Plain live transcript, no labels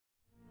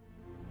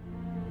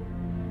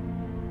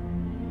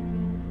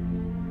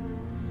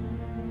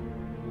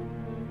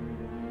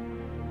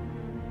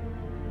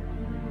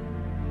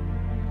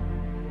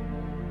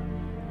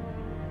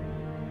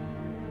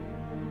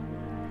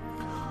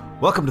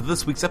Welcome to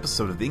this week's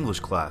episode of the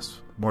English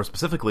class, more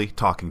specifically,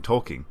 Talking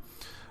Tolkien.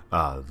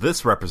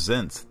 This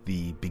represents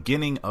the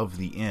beginning of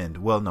the end.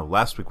 Well, no,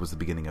 last week was the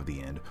beginning of the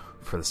end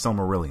for the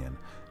Silmarillion.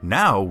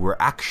 Now we're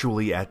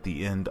actually at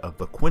the end of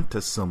the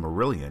Quintus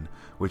Silmarillion,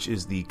 which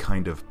is the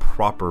kind of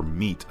proper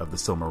meat of the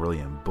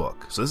Silmarillion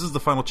book. So this is the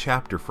final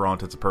chapter for all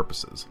intents and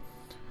purposes.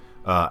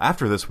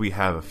 After this, we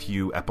have a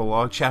few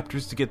epilogue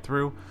chapters to get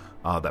through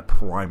that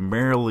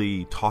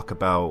primarily talk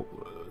about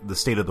the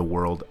state of the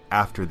world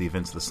after the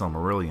events of the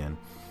Silmarillion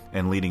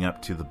and leading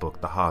up to the book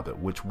The Hobbit,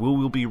 which we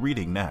will be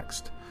reading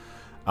next.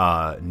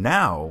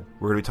 Now,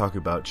 we're going to be talking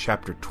about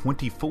chapter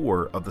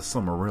 24 of the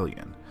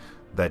Silmarillion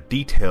that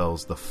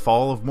details the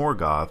fall of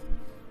Morgoth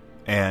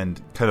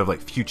and kind of like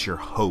future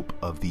hope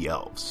of the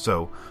elves.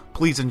 So,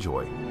 please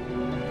enjoy.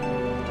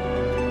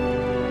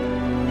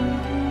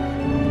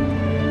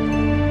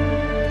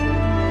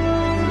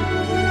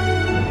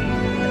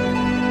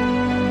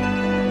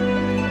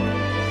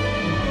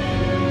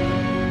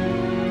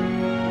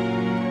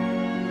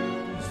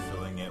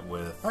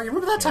 Oh, you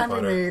remember that time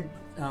we made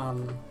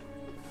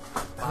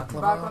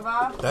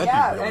baklava? That'd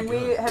be really and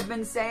good. we have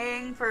been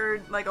saying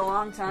for like a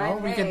long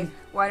time, Well,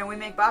 why don't we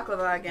make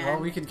baklava again? Well,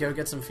 we could go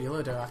get some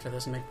phyllo dough after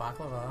this and make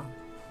baklava.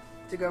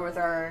 To go with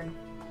our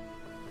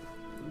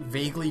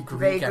Vaguely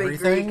Greek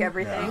everything.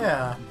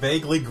 Yeah.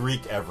 Vaguely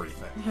Greek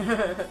everything.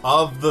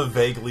 Of the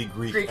vaguely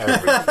Greek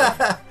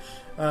everything.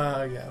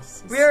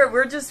 Yes.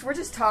 We're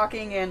just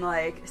talking in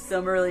like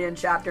Silmarillion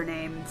chapter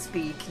name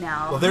speak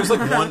now. Well, there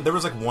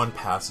was one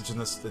passage in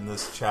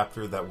this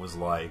chapter that was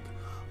like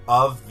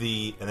of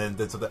the, and then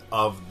it's of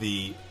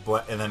the,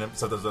 and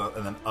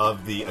then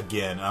of the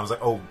again, and I was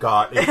like, oh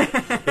god, it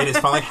has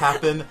finally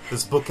happened.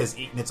 This book has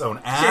eaten its own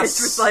ass. It's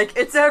just like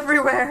it's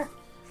everywhere.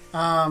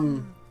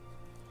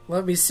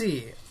 Let me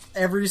see.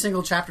 Every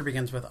single chapter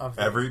begins with of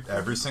the.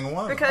 Every single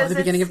one. Because Of the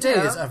beginning of it's, you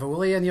days, know, of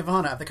Awulia and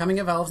Yavanna, of the coming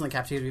of elves and the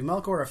captivity of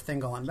Melkor, of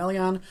Thingol and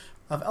Melian,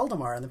 of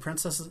Eldamar and the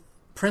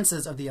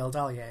princes of the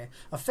Eldalie,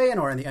 of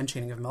Feanor and the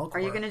unchaining of Melkor. Are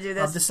you going to do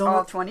of this the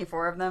all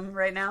 24 of them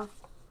right now?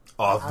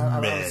 Of I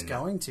men. was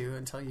going to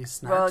until you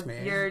snapped Well,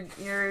 me.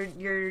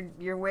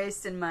 you're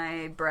wasting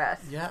my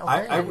breath. Yeah,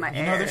 I okay. my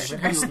you know, air. there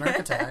should Big be smirk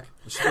attack.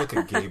 like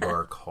a gay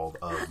bar called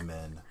Of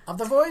Men. Of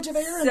the Voyage of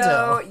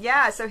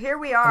Arendelle. So here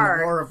we And are.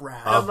 the War of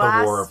Wrath. Of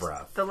the War of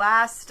Wrath. The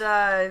last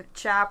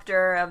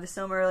chapter of the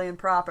Silmarillion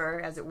proper,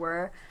 as it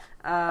were.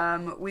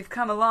 We've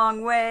come a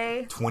long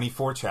way.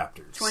 24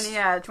 chapters.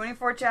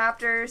 24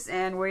 chapters,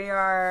 and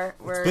we're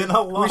It's been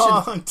a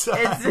long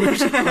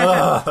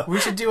time. We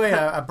should do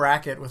a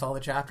bracket with all the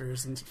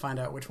chapters and find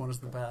out which one is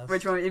the best.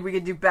 which one we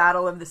could do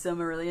Battle of the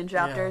Silmarillion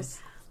chapters.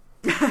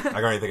 I can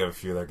already think of a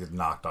few that get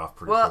knocked off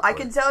pretty Well, quickly. I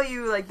can tell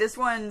you, like, this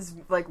one's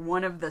like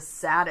one of the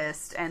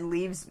saddest and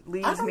leaves I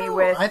don't me know.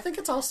 with. I think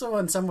it's also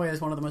in some ways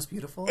one of the most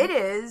beautiful. It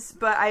is,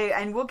 but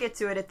and we'll get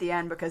to it at the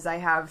end because I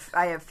have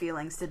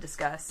feelings to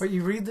discuss. But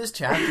you read this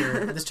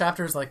chapter. This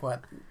chapter is like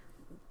what,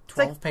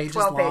 12 like pages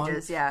 12 long?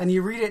 pages, yeah. And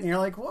you read it and you're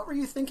like, what were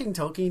you thinking,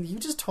 Tolkien? You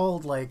just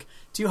told like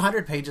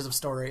 200 pages of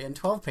story in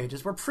 12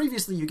 pages, where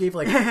previously you gave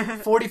like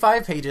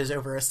 45 pages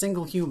over a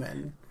single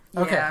human.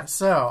 Okay, Yeah.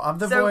 so of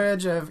the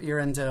Voyage of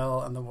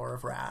Arendelle and the War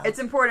of Wrath. It's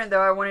important, though.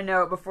 I want to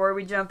note before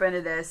we jump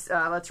into this.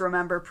 Let's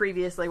remember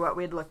previously what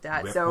we had looked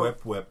at.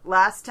 Whip.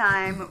 Last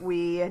time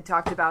we had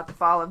talked about the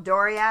fall of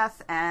Doriath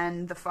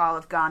and the fall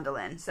of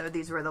Gondolin. So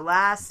these were the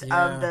last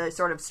of the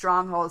sort of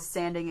strongholds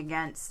standing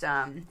against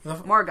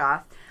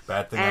Morgoth.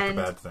 Bad thing And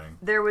after bad thing.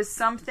 there was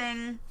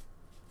something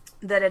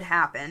that had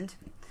happened.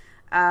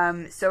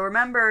 So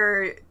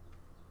remember,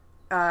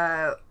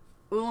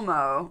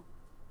 Ulmo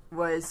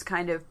was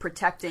kind of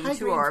protecting Hi,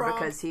 Green Tuor Frog.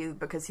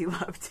 because he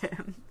loved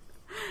him.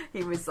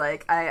 He was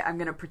like, I'm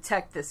going to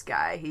protect this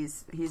guy.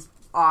 He's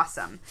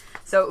awesome.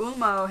 So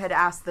Ulmo had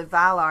asked the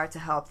Valar to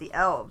help the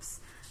elves,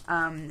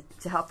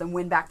 to help them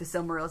win back the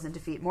Silmarils and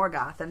defeat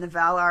Morgoth. And the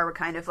Valar were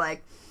kind of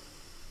like,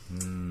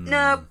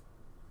 nope.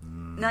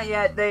 Not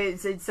yet.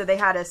 So they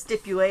had a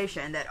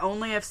stipulation that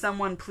only if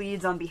someone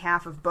pleads on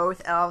behalf of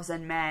both elves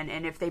and men,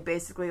 and if they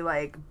basically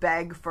like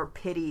beg for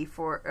pity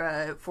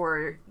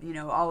for you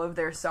know, all of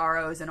their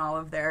sorrows and all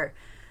of their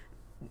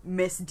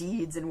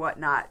misdeeds and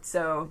whatnot.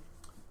 So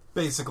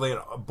Basically,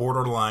 a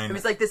borderline. it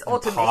was like this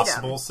ultimatum.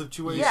 Impossible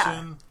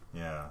situation.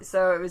 Yeah.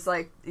 So it was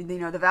like, you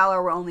know, the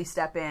Valar will only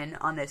step in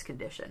on this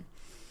condition.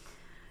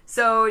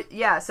 So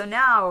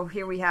now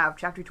here we have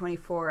chapter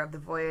 24 of the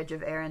Voyage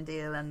of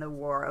Arendelle and the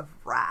War of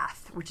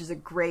Wrath, which is a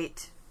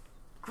great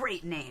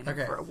name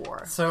for a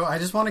war. So I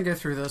just want to go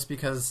through this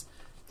because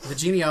the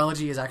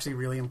genealogy is actually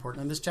really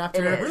important in this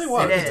chapter. It is. It really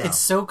was. It is. It's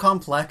so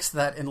complex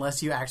that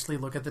unless you actually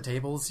look at the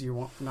tables,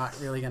 you're not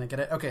really going to get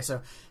it. Okay,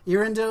 so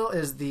Eärendil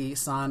is the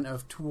son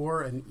of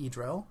Tuor and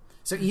Idril.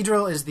 So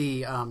Idril is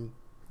the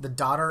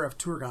daughter of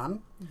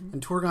Turgon,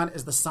 and Turgon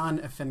is the son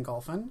of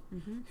Fingolfin,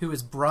 who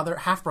is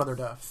half brother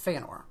to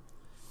Feanor.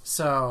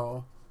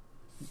 So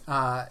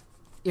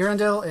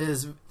Eärendil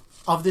is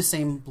of the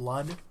same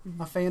blood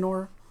of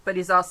Feanor. But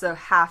he's also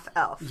half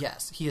elf.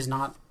 Yes, he is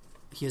not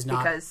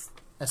Because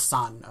a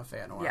son of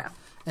Feanor. Yeah.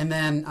 And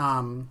then,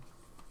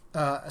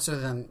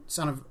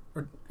 son of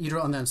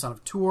Idril, and then son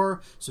of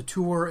Tuor. So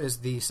Tuor is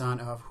the son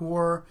of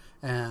Huor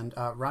and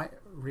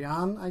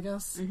Rian, I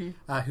guess,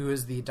 who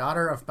is the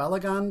daughter of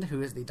Belegund,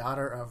 who is the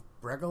daughter of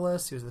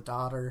Bregolis, who is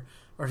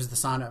the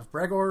son of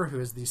Bregor, who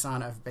is the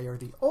son of Beor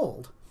the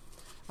Old.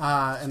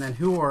 And then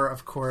Huor,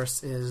 of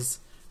course, is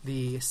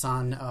the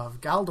son of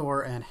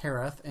Galdor and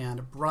Hareth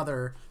and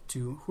brother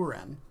to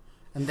Hurin.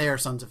 And they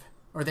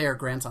are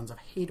grandsons of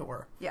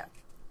Hador. Yeah.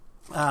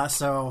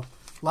 So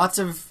lots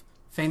of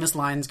famous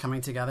lines coming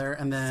together,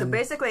 and then... So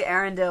basically,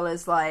 Arundel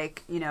is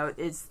like,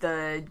 it's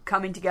the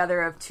coming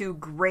together of two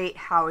great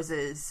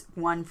houses,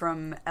 one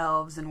from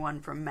elves and one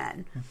from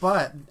men.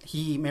 But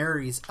he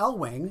marries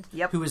Elwing,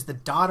 Yep. who is the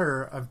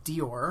daughter of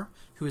Dior,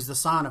 who is the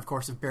son, of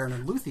course, of Beren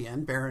and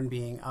Luthien, Beren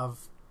being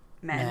of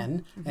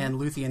men, and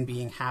Luthien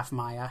being half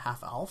Maya,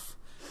 half elf.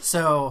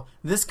 So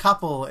this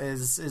couple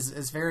is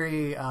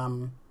very...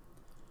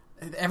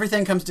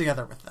 everything comes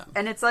together with them,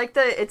 And it's like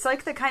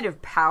the kind of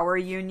power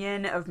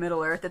union of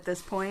Middle Earth at this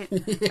point.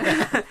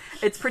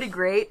 It's pretty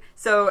great.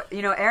 So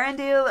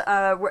Arundel.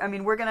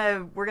 We're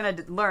gonna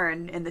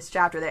learn in this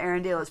chapter that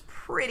Arundel is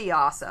pretty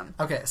awesome.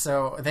 Okay,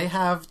 so they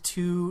have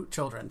 2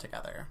 children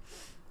together.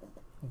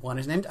 One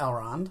is named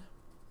Elrond.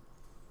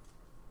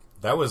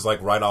 That was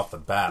like right off the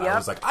bat. Yep. I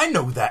was like, I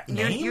know that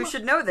name. You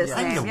should know this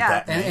name. I know yeah.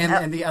 that name.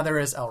 And the other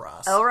is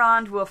Elros.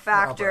 Elrond will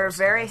factor Elros,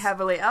 very I guess.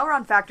 heavily.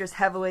 Elrond factors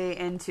heavily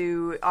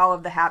into all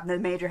of the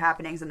major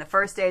happenings in the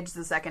First Age,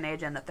 the Second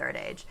Age, and the Third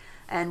Age.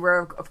 And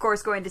we're of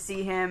course going to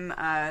see him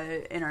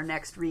in our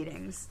next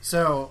readings.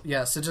 So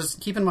so just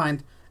keep in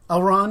mind,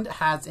 Elrond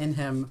has in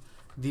him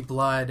the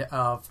blood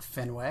of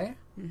Finwë.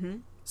 Mm-hmm.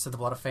 So the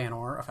blood of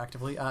Fëanor,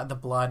 effectively. The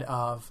blood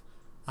of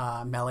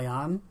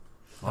Melion.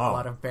 The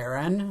blood of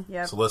Beren.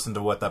 Yep. So listen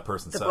to what that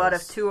person The says. blood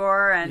of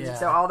Tuor, and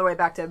so all the way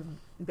back to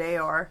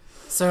Beor.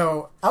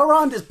 So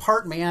Elrond is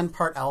part man,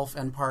 part elf,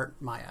 and part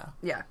Maya.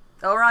 Yeah.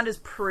 Elrond is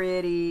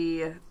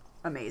pretty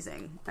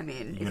amazing. I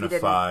mean, if you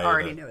didn't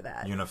already know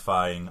that.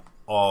 Unifying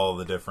all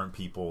the different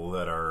people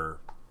that are...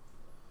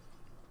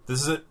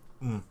 This is it.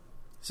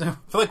 So I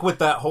feel like with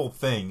that whole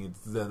thing,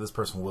 this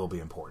person will be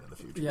important in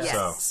the future.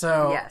 yes.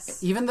 So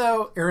Yes. Even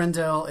though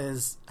Arundel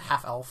is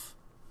half elf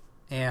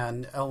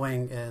and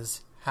Elwing is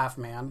half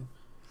man,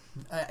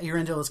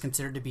 Arundel is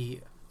considered to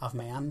be of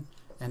man,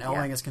 and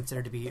Elwing is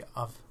considered to be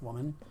of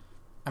woman.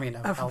 I mean,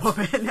 of elf.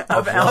 Woman,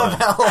 of elf.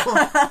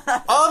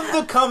 of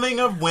the coming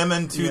of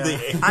women to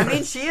the... I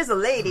mean, she is a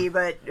lady,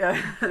 but...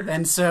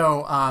 And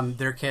so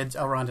their kids,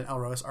 Elrond and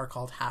Elros, are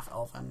called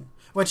half-elven,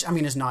 which, I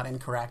mean, is not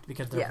incorrect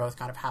because they're both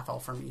kind of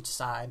half-elf from each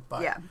side,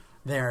 but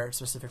they're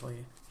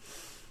specifically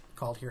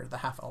called here the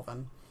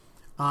half-elven.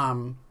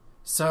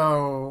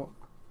 So,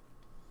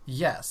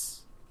 yes.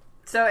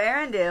 So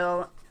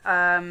Arundel,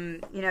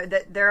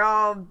 they're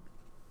all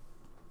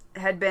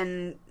had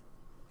been,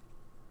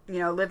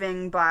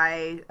 living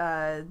by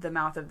the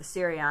mouth of the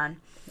Sirion.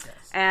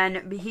 Yes.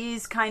 And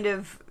he's kind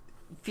of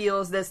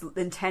feels this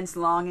intense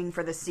longing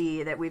for the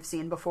sea that we've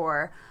seen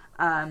before.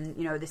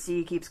 The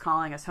sea keeps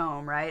calling us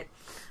home, right?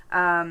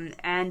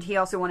 And he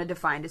also wanted to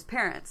find his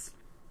parents.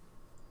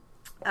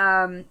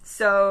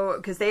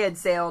 Because they had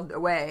sailed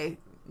away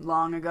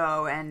long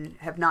ago and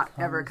have not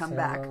ever come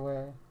back.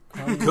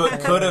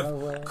 could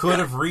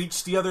have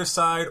reached the other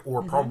side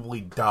or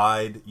probably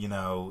died.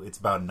 It's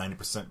about a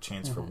 90%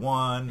 chance for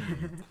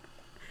one,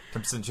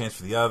 10% chance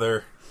for the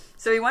other.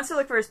 So he wants to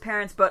look for his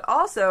parents, but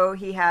also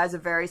he has a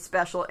very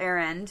special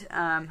errand.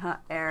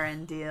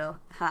 Arundel.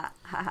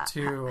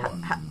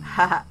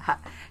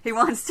 He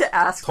wants to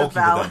ask the Tolkien did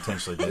that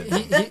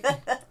intentionally,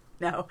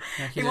 No.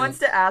 He wants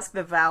to ask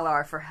the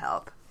Valar for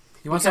help.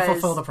 He wants to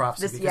fulfill the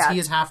prophecy because he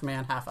is half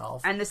man, half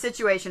elf. And the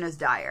situation is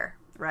dire,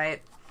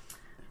 right?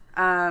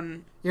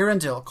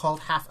 Arundel,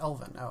 called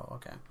half-elven. Oh,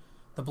 okay.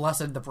 The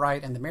Blessed, the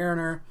Bright, and the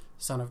Mariner,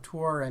 son of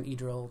Tuor and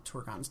Idril,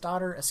 Turgon's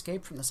daughter,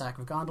 escaped from the sack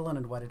of Gondolin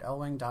and wedded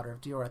Elwing, daughter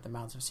of Dior, at the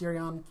mounts of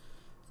Sirion,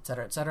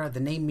 etc., etc. The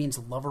name means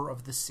lover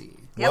of the sea.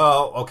 Yep.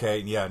 Well, okay,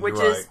 yeah, which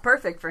you're right. is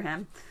perfect for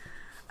him.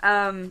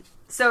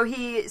 So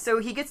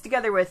he gets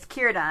together with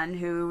Círdan,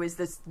 who is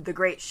the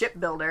great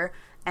shipbuilder,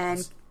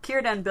 and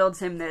Círdan builds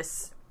him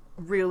this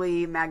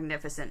really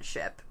magnificent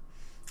ship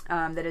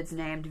that is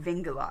named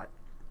Vingalot.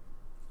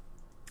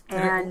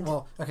 And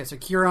so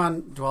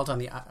Círdan dwelt on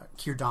the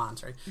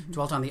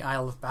dwelt on the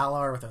Isle of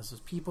Valar with those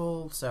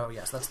people. So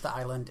yes, that's the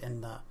island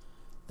in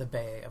the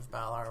Bay of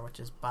Valar,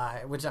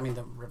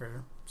 the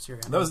river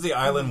Sirion. That was the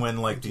island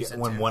when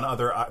when one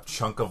other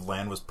chunk of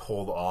land was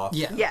pulled off.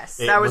 Yeah. Yes,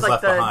 it that was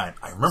left the behind.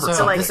 I remember.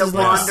 So like this the is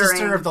wandering the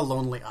sister of the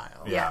Lonely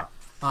Isle. Yeah.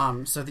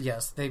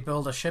 Yes, they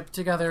build a ship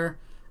together,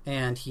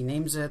 and he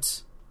names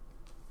it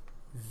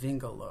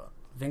Vingalot.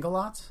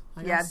 Vingalot,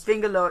 I guess? Yeah,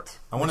 Vingalot.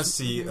 I want to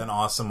see an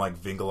awesome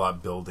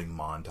Vingalot building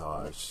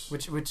montage.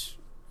 Which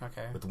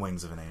okay. With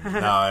wings of an angel.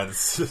 No,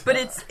 it's But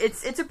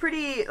it's a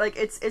pretty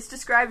it's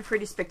described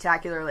pretty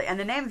spectacularly, and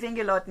the name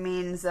Vingalot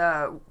means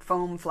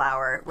foam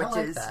flower, which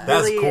is that.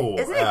 really That's cool.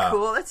 Isn't it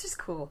cool? That's just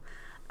cool.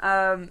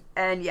 And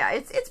yeah,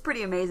 it's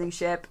pretty amazing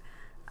ship.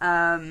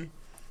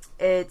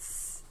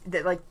 It's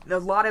that like a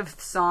lot of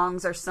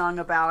songs are sung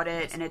about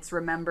it, and it's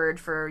remembered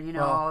for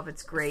all of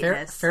its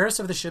greatness. Fairest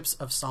of the ships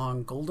of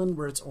song, golden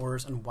were its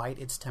oars and white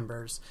its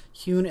timbers,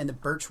 hewn in the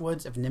birch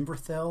woods of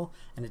Nimberthil,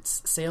 and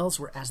its sails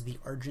were as the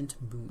argent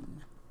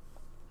moon.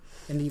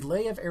 In the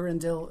Lay of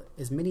Arundel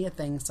is many a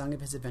thing sung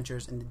of his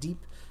adventures in the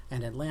deep,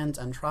 and in lands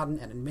untrodden,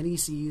 and in many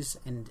seas,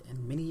 and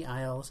in many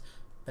isles.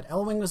 But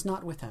Elwing was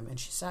not with him, and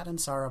she sat in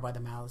sorrow by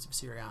the mouths of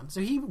Sirion. So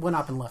he went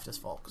up and left his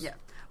folks. Yeah.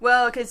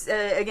 Well, because,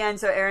 again,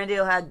 so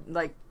Arundel had,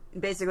 like,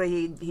 basically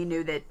he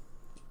knew that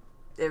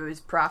it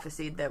was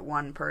prophesied that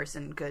one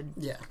person could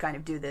kind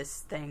of do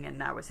this thing, and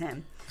that was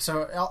him.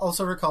 So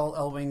also recall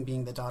Elwing,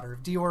 being the daughter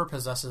of Dior,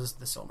 possesses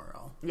the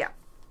Silmaril. Yeah.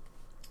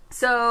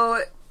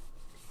 So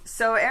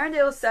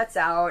Arundel sets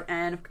out,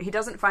 and he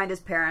doesn't find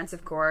his parents,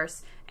 of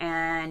course,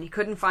 and he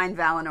couldn't find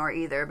Valinor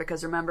either,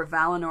 because remember,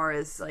 Valinor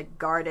is, like,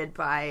 guarded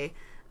by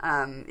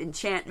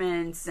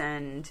enchantments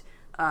and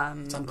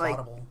it's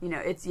unplottable.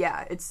 It's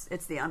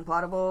the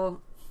unplottable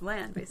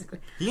land, basically.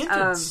 He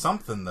entered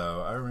something,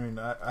 though. I mean,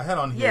 I had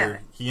on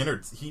here. He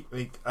entered.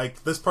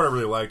 This part I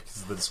really liked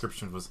because the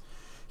description was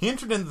he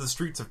entered into the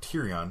streets of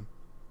Tyrion.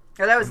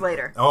 Oh, that was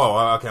later.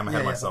 Oh, okay. I'm ahead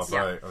of myself.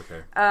 Yeah. Right.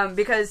 Okay.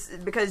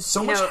 Because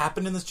so much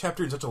happened in this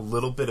chapter in such a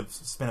little bit of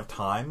span of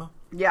time.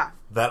 Yeah.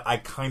 That I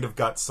kind of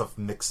got stuff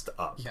mixed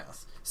up.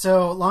 Yes.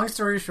 So long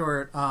story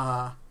short,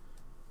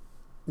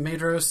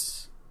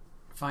 Maedhros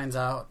finds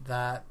out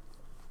that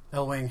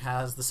Elwing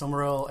has the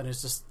Silmaril and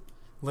is just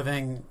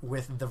living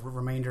with the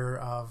remainder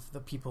of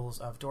the peoples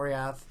of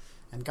Doriath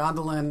and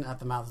Gondolin at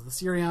the mouths of the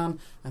Sirion,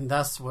 and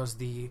thus was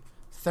the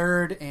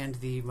third and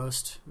the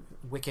most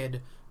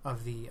wicked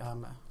of the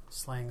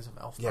slayings of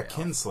elf. Yeah,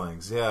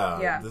 kinslings.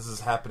 Yeah, this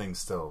is happening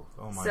still.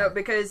 Oh my! So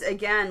because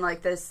again,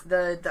 like this,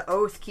 the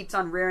oath keeps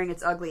on rearing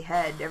its ugly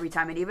head every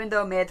time, and even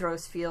though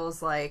Maedhros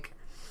feels like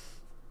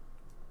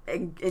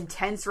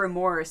intense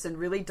remorse and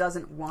really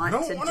doesn't want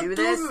to do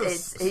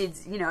this.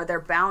 It's they're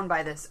bound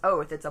by this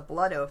oath. It's a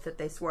blood oath that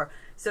they swore.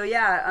 So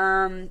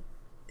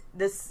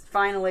this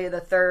finally the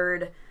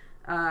third,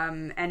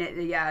 and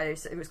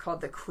it was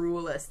called the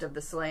cruelest of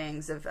the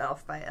slayings of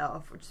elf by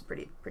elf, which is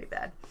pretty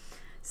bad.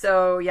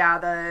 So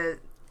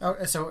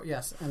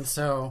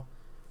so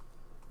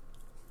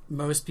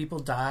most people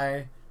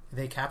die.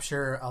 They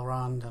capture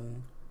Elrond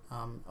and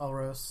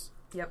Elros.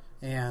 Yep.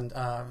 And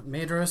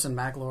Maedhros and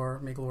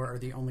Maglor are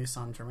the only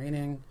sons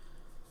remaining.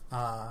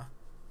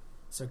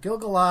 So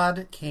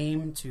Gil-galad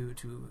came to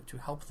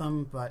help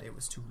them, but it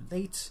was too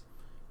late.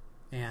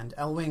 And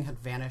Elwing had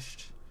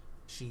vanished.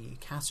 She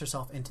cast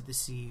herself into the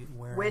sea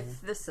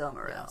with the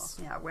Silmaril. Yes.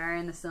 Yeah,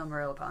 wearing the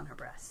Silmaril upon her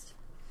breast.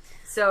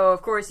 So,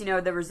 of course,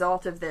 the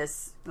result of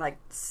this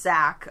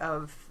sack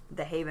of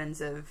the havens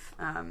of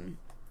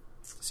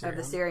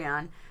the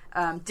Sirion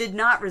did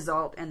not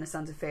result in the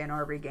Sons of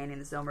Feanor regaining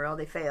the Silmaril.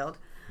 They failed.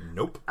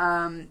 Nope.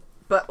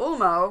 But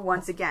Ulmo,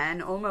 once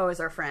again, Ulmo is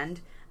our friend.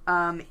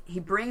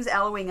 He brings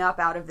Elwing up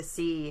out of the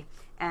sea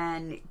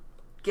and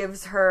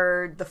gives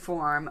her the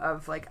form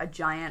of a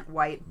giant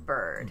white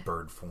bird.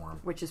 Bird form.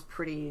 Which is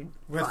pretty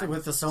fun.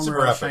 With the Super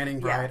Silmaril epic. shining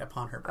bright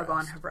upon her breast.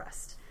 Upon her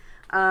breast.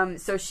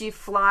 So she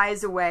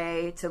flies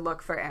away to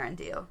look for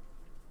Arundel.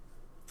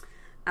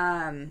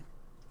 And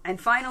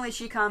finally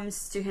she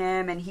comes to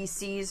him, and he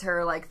sees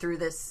her through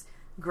this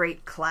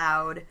great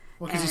cloud.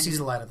 Well, because he sees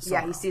the light of the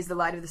Silmaril. Yeah, he sees the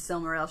light of the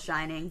Silmaril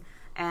shining,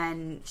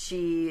 and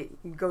she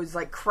goes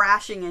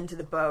crashing into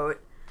the boat,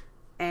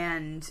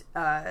 and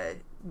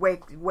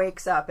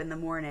wakes up in the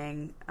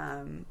morning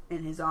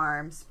in his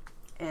arms,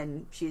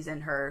 and she's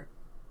in her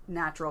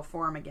natural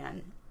form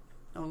again,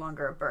 no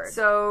longer a bird.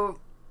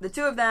 So the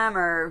two of them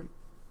are,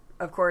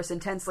 of course,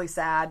 intensely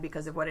sad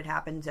because of what had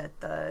happened at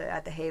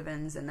the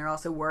Havens, and they're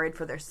also worried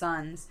for their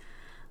sons.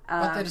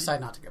 But they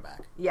decide not to go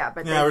back. Yeah,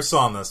 but we're still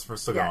on this. We're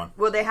still going.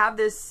 Well, they have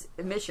this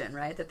mission,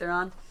 right, that they're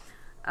on.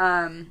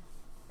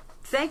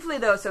 Thankfully,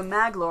 though, so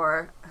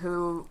Maglor,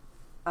 who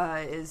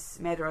is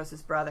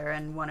Maedhros' brother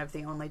and one of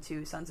the only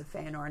two sons of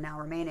Feanor now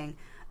remaining,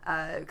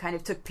 kind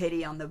of took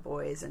pity on the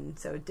boys and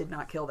so did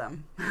not kill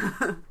them,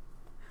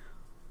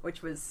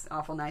 which was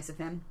awful nice of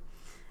him.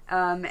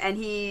 And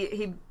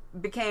he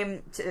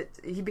became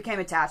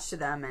attached to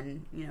them,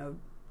 and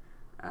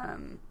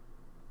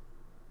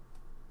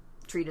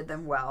treated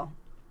them well.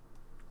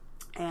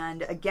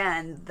 And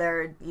again,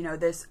 they're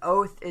this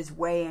oath is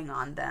weighing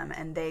on them,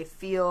 and they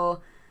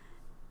feel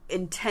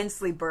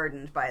intensely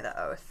burdened by the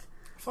oath.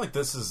 I feel like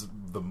this is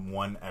the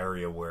one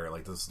area where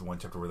this is the one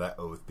chapter where that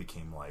oath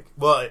became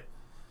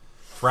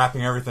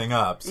wrapping everything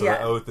up. So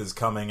the oath is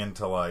coming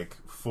into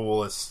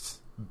fullest,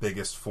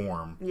 biggest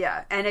form.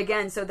 Yeah, and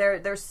again, so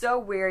they're so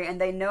weary, and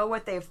they know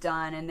what they've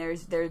done, and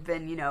there's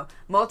been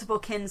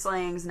multiple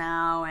kinslayings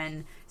now,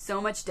 and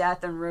so much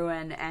death and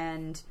ruin,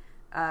 and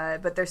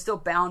but they're still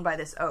bound by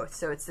this oath.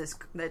 So it's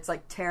you're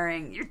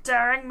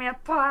tearing me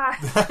apart.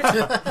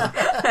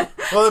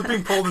 Well, they're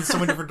being pulled in so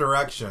many different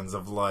directions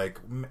of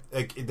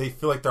they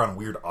feel like they're on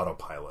weird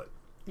autopilot.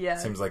 Yeah,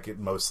 seems like it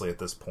mostly at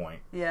this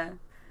point. Yeah.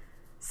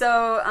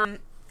 So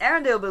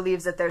Arundel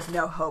believes that there's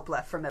no hope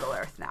left for Middle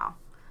Earth now.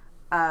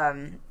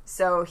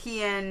 So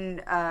he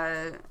and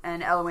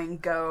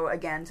Elwing go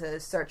again to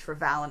search for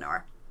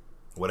Valinor.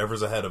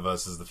 Whatever's ahead of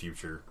us is the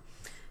future.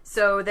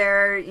 So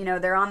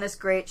they're on this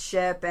great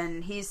ship,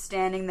 and he's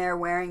standing there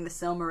wearing the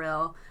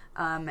Silmaril,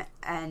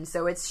 and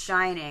so it's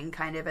shining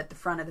kind of at the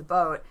front of the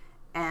boat,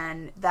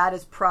 and that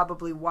is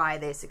probably why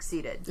they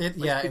succeeded. It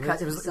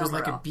was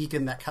like a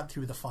beacon that cut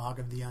through the fog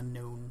of the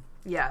unknown.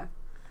 Yeah.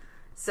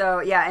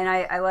 So, yeah, and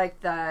I like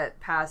that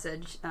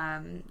passage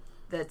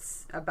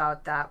that's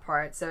about that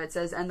part. So it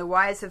says, "And the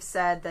wise have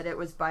said that it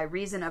was by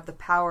reason of the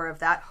power of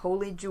that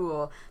holy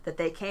jewel that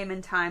they came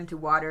in time to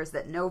waters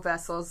that no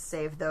vessels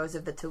save those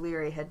of the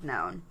Teleri had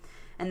known.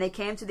 And they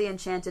came to the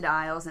enchanted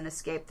isles and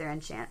escaped their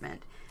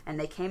enchantment. And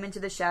they came into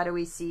the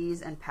shadowy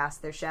seas and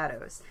passed their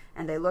shadows.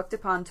 And they looked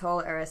upon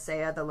Tol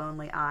Eressëa, the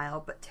lonely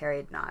isle, but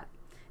tarried not.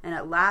 And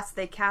at last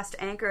they cast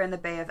anchor in the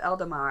bay of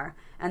Eldamar,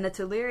 and the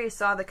Teleri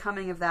saw the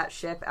coming of that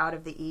ship out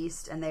of the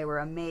east, and they were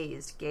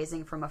amazed,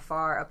 gazing from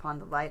afar upon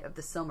the light of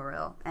the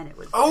Silmaril, and it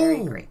was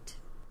very great."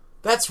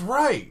 That's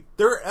right.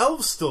 There are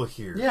elves still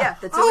here. Yeah,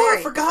 the Teleri. Oh,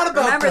 I forgot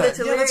about Remember, that.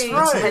 the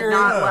Teleri had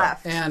not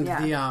left. And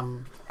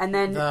and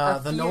then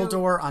the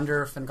Noldor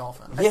under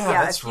Fingolfin.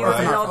 Yeah, that's a few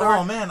right. Noldor.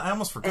 Oh man, I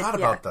almost forgot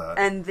about that.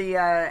 And the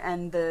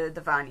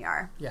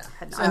Vanyar. Yeah,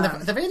 had not and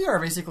left. the Vanyar are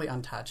basically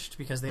untouched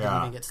because they didn't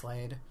even get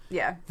slayed.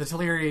 Yeah, The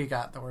Teleri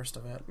got the worst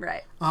of it.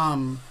 right.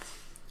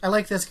 I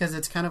like this because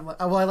it's kind of like...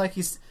 Well, I like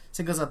he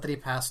singles out that he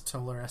passed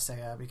Tol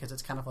Eressëa because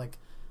it's kind of like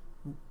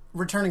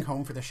returning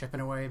home for the ship in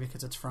a way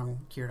because it's from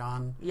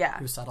Círdan,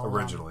 who settled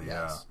originally,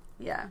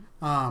 Yeah.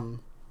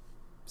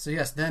 So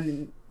yes,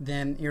 then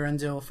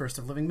Eärendil, first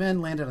of living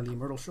men, landed on the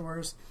immortal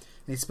shores,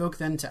 and he spoke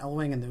then to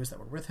Elwing and those that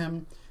were with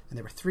him, and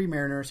there were 3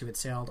 mariners who had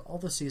sailed all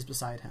the seas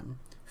beside him.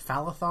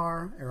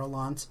 Falathar,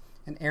 Erolant,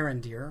 and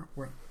Arendir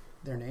were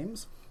their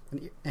names.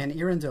 And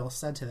Eärendil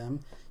said to them,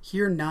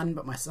 "Here none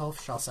but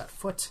myself shall set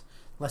foot,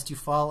 lest you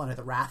fall under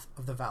the wrath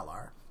of the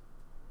Valar.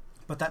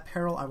 But that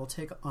peril I will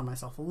take on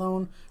myself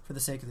alone for the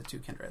sake of the 2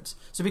 kindreds."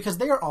 So because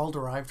they are all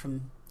derived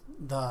from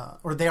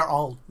they are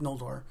all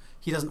Noldor,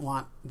 he doesn't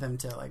want them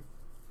to, like,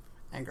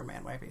 anger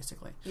Manwë,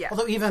 basically. Yeah.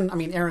 Although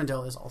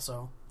Eärendil is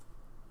also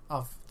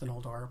of the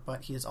Noldor,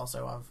 but he is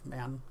also of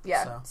Man.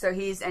 Yeah. So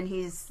he's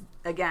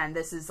again,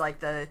 this is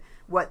like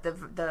what the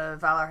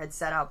Valar had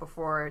set out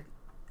before,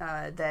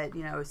 that,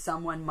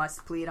 someone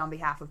must plead on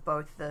behalf of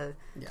both the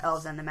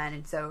elves and the men,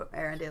 and so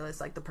Eärendil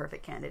is like the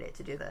perfect candidate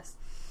to do this.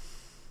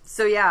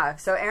 So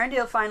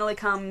Eärendil finally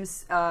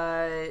comes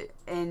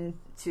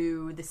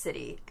into the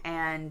city,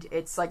 and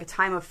it's like a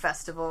time of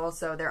festival,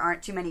 so there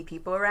aren't too many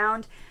people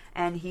around,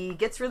 and he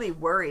gets really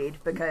worried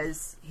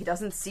because he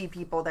doesn't see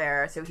people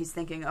there, so he's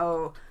thinking,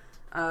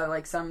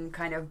 like some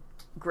kind of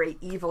great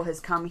evil has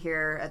come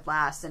here at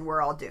last, and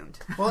we're all doomed.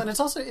 Well, and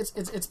it's also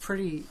it's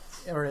pretty,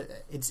 or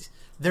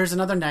there's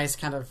another nice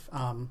kind of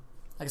I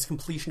guess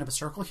completion of a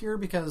circle here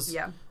because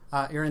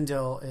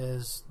Eärendil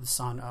is the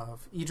son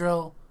of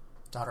Idril,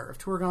 daughter of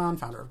Turgon,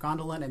 founder of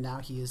Gondolin, and now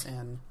he is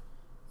in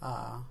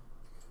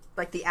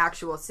like the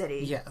actual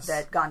city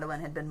that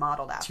Gondolin had been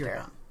modeled after.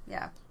 Tyrgon.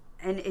 Yeah.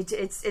 And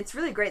it's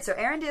really great. So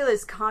Eärendil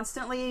is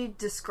constantly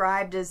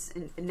described as,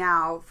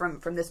 now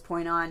from this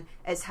point on,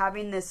 as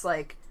having this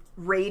like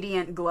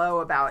radiant glow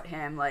about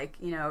him, like,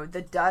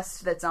 the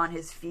dust that's on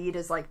his feet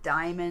is like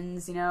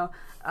diamonds, so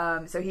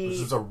he... Which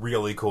is a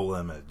really cool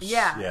image.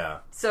 Yeah.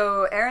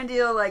 So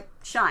Eärendil like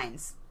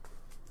shines,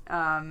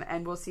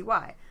 and we'll see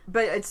why.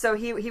 But so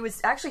he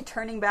was actually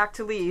turning back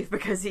to leave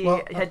because he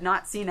had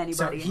not seen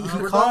anybody. So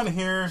we're done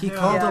here. He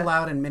called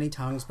aloud in many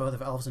tongues, both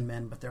of elves and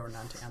men, but there were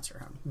none to answer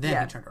him.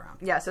 Then he turned around.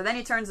 Yeah, so then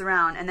he turns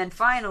around, and then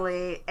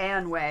finally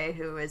Eanwe,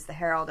 who is the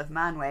herald of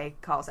Manwë,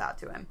 calls out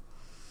to him.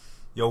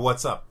 Yo,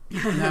 what's up?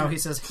 No, he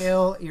says,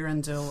 "Hail,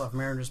 Eärendil of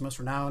mariners most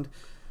renowned,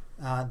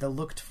 the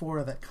looked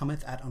for that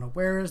cometh at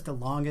unawares, the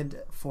longed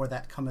for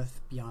that cometh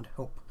beyond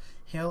hope.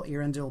 Hail,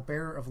 Eärendil,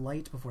 bearer of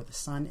light before the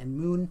sun and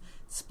moon,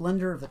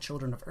 splendor of the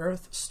children of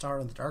earth, star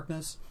in the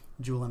darkness,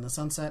 jewel in the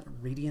sunset,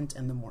 radiant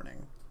in the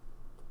morning."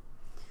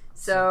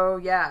 So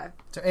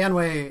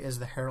Eanwe is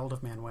the herald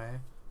of Manwë,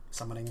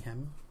 summoning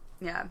him.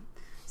 Yeah.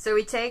 So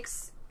he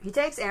takes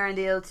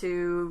Eärendil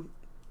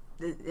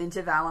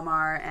into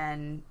Valimar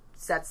and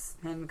sets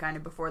him kind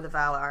of before the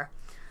Valar.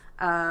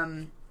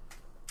 And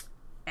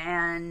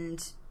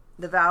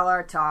the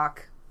Valar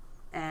talk,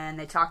 and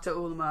they talk to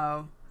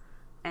Ulmo,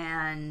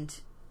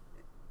 and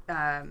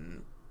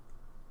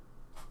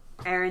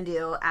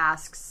Eärendil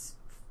asks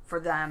for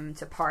them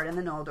to pardon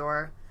the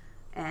Noldor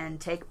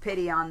and take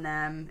pity on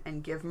them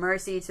and give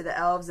mercy to the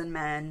elves and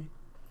men,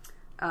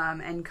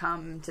 and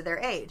come to their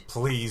aid.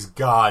 Please,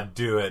 God,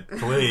 do it.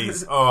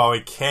 Please. Oh,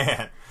 he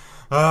can't.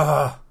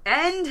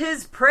 And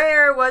his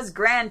prayer was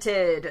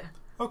granted.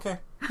 Okay.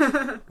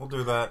 We'll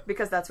do that.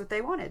 Because that's what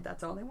they wanted.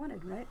 That's all they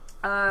wanted, right?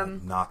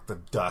 Knock the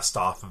dust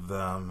off of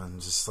them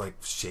and just like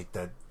shake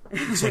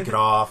it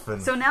off.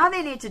 And so now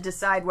they need to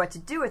decide what to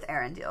do with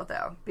Eärendil,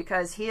 though,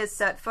 because he has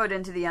set foot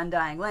into the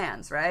Undying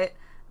Lands, right?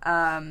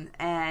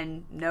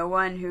 And no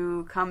one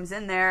who comes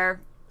in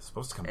there is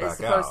supposed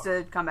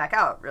to come back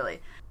out,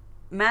 really.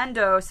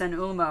 Mandos and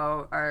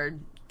Ulmo are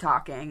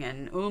talking,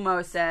 and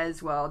Ulmo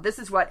says, well, this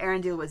is what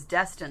Arendelle was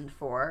destined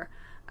for.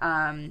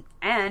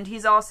 And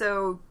he's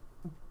also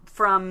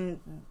from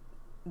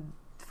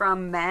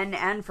men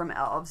and from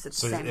elves at the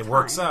same time. So it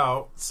works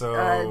out.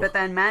 So, but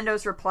then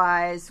Mandos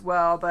replies,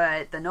 well,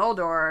 but the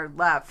Noldor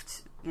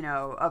left,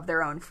 of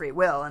their own free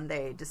will, and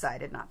they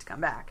decided not to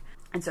come back.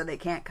 And so they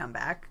can't come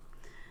back.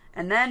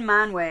 And then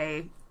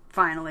Manwë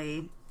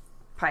finally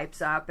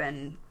pipes up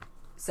and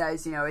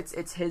says,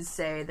 it's his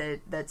say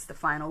that's the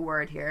final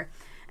word here.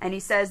 And he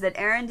says that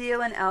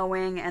Arendelle and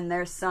Elwing and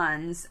their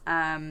sons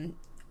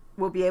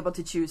will be able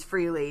to choose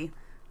freely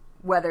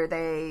whether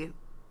they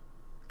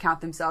count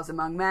themselves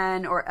among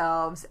men or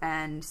elves,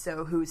 and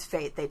so whose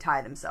fate they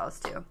tie themselves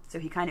to. So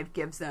he kind of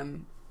gives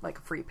them like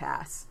a free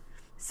pass.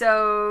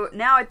 So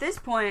now at this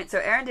point, so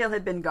Arendelle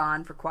had been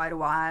gone for quite a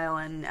while,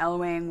 and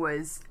Elwing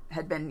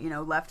had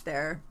been left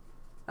there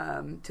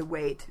to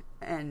wait,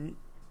 and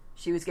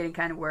she was getting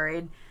kind of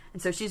worried,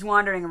 and so she's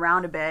wandering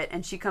around a bit,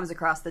 and she comes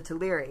across the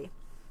Teleri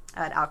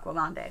at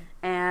Aqualande,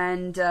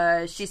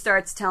 and she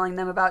starts telling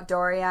them about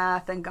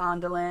Doriath and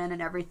Gondolin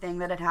and everything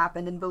that had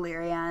happened in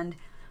Beleriand,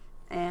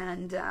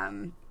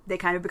 and they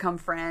kind of become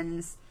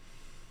friends.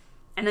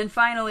 And then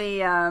finally,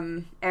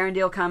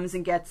 Arendelle comes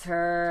and gets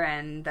her,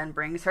 and then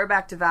brings her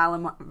back to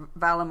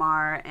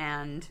Valimar,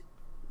 and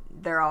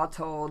they're all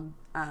told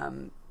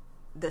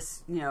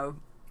this,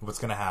 what's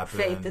going to happen,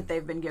 fate that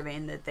they've been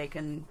given, that they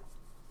can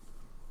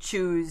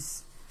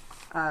choose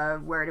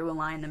where to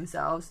align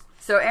themselves.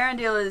 So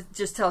Arendelle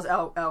just tells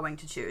Elwing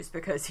to choose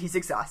because he's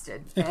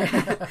exhausted.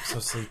 I'm so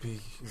sleepy.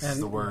 This is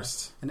the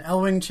worst. And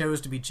Elwing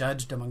chose to be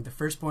judged among the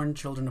firstborn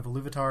children of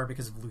Iluvatar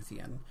because of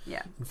Luthien.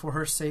 Yeah. And for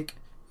her sake,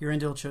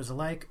 Eärendil chose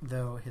alike,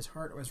 though his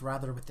heart was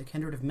rather with the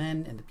kindred of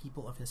men and the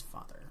people of his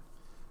father.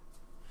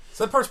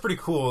 So that part's pretty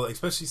cool,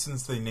 especially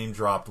since they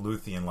name-dropped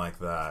Luthien like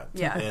that.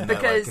 Yeah, and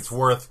because it's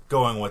worth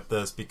going with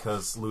this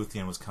because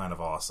Luthien was kind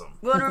of awesome.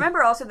 Well, and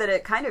remember also that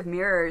it kind of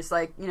mirrors,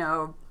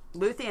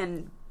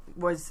 Luthien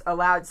was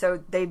allowed,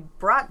 so they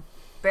brought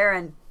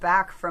Beren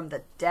back from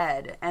the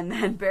dead, and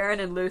then Beren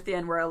and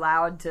Luthien were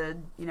allowed to,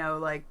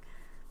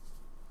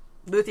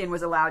 Luthien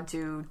was allowed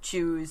to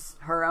choose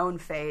her own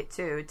fate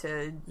too,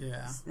 to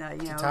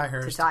tie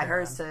hers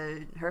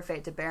to her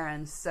fate to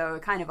Beren's. So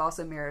it kind of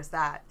also mirrors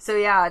that. So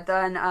yeah,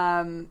 then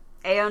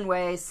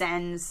Eönwë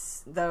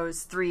sends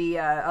those three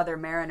other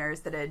mariners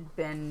that had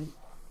been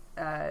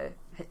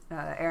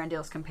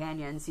Arendelle's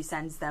companions. He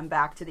sends them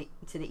back to the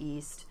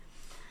east,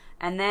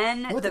 and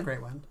then with a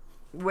great wind.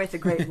 With a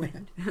great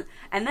wind,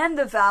 and then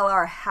the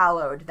Valar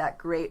hallowed that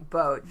great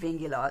boat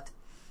Vingilot.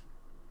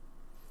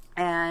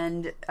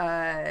 And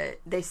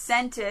they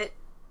sent it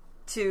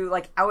to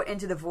out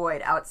into the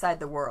void outside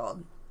the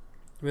world,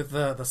 with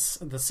the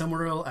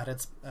Silmaril at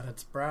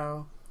its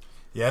brow.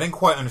 Yeah, I didn't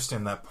quite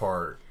understand that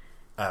part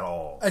at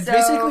all. It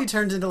basically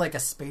turns into a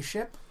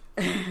spaceship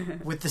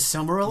with the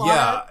Silmaril on it.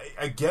 Yeah,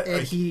 I get.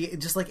 And he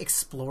just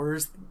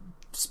explores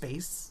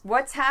space.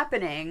 What's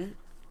happening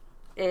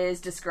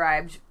is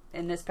described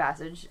in this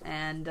passage,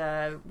 and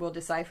we'll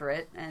decipher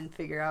it and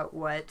figure out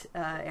what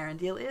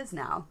Arendelle is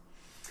now.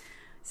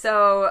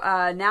 So,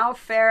 now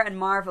fair and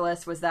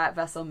marvelous was that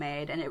vessel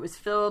made, and it was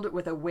filled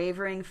with a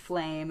wavering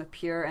flame,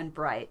 pure and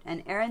bright.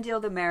 And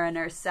Arendelle the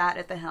mariner sat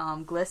at the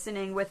helm,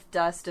 glistening with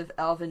dust of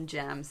elven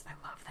gems. I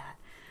love that.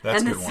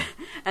 That's a good one.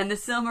 And the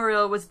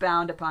Silmaril was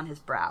bound upon his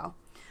brow.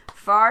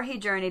 Far he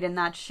journeyed in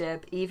that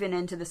ship, even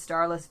into the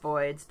starless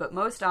voids, but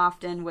most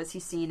often was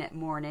he seen at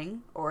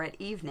morning, or at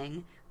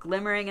evening,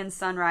 glimmering in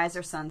sunrise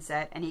or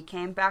sunset, and he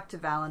came back to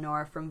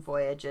Valinor from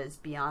voyages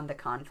beyond the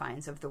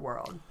confines of the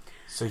world.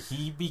 So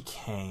he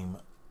became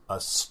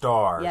a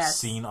star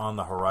seen on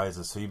the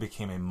horizon. So he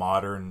became a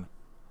modern...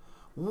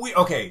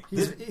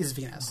 He's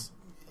Venus.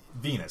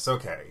 Venus,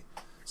 okay.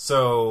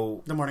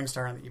 So... the morning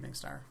star and the evening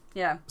star.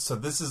 Yeah. So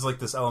this is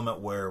this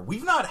element where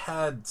we've not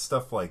had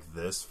stuff like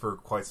this for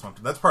quite some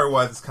time. That's probably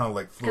why this kind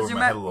of flew over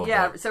my head a little bit.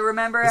 Yeah, so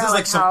remember this how...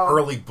 This is some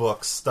early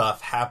book stuff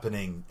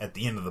happening at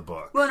the end of the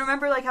book. Well, and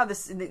remember how the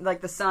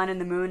sun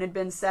and the moon had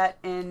been set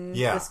in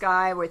the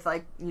sky with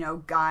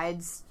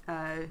guides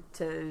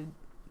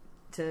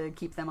to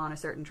keep them on a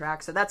certain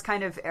track. So that's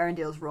kind of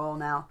Arendelle's role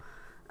now.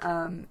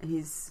 And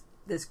he's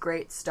this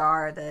great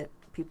star that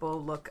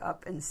people look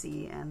up and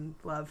see and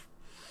love.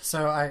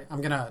 So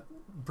I'm going to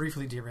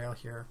briefly derail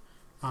here.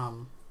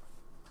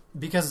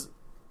 Because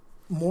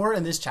more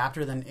in this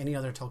chapter than any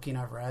other Tolkien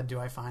I've read do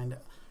I find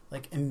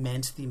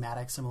immense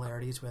thematic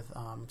similarities with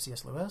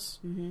C.S. Lewis.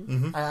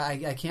 Mm-hmm. Mm-hmm.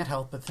 I can't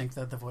help but think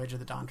that The Voyage of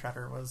the Dawn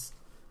Treader was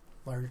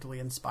largely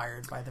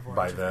inspired by The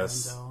Voyage of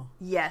Arendelle.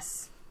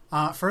 Yes.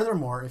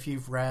 Furthermore, if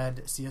you've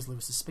read C.S.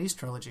 Lewis's Space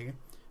Trilogy,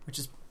 which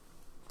is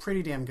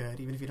pretty damn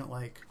good, even if you don't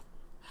like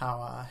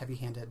how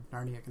heavy-handed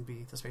Narnia can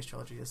be, the Space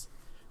Trilogy is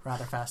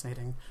rather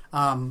fascinating.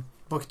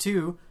 Book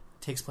 2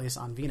 takes place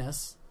on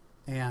Venus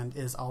and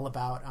is all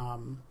about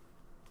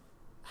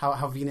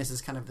how Venus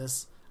is kind of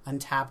this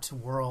untapped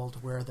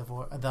world where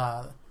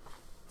the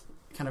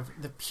kind of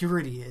the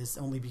purity is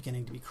only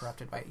beginning to be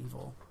corrupted by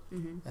evil.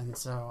 Mm-hmm. And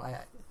so I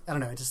don't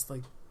know, it just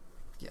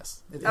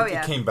Yes.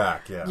 It came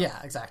back, yeah. Yeah,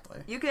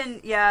 exactly. You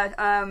can,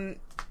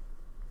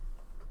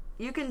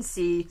 you can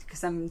see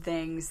some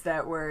things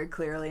that were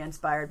clearly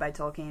inspired by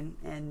Tolkien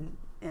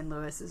in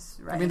Lewis's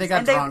writings. I mean, they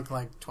got drunk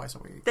like twice a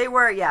week. They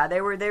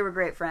were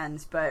great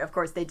friends, but of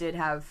course they did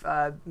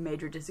have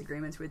major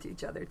disagreements with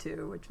each other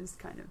too, which is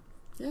kind of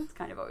it's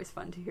kind of always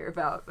fun to hear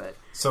about. But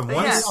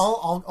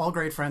all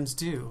great friends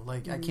do.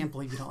 Like, I can't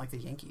believe you don't like the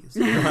Yankees.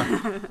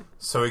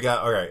 So we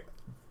got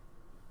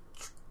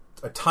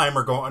a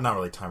timer going, not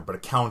really a timer, but a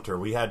counter.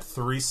 We had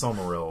 3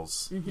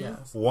 Silmarils. Mm-hmm.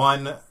 Yes.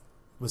 One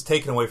was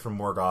taken away from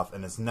Morgoth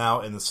and is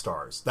now in the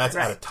stars. That's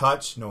at a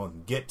touch. No one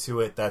can get to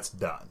it. That's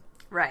done.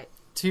 Right.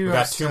 We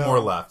got 2 more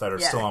left that are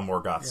still on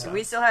Morgoth's side.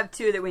 We still have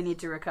 2 that we need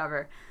to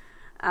recover.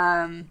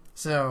 And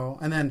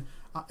then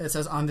it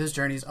says, on this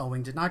journeys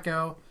Elwing did not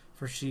go,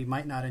 for she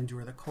might not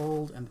endure the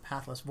cold and the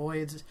pathless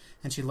voids,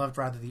 and she loved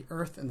rather the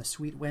earth and the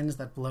sweet winds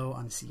that blow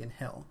on sea and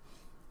hill.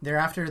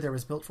 Thereafter there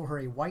was built for her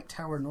a white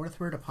tower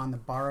northward upon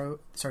the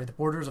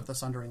borders of the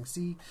sundering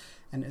sea,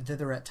 and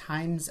thither at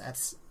times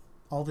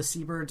all the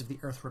seabirds of the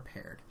earth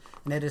repaired.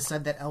 And it is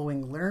said that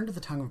Elwing learned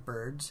the tongue of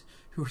birds,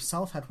 who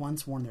herself had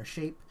once worn their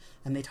shape,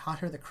 and they taught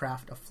her the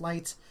craft of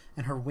flight,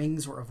 and her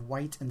wings were of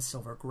white and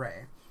silver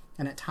grey.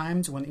 And at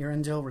times, when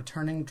Eärendil,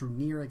 returning, drew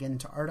near again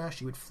to Arda,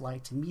 she would fly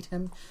to meet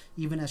him,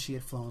 even as she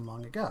had flown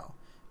long ago,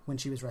 when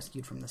she was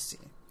rescued from the sea.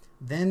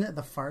 Then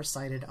the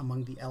far-sighted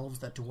among the elves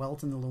that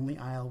dwelt in the lonely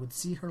isle would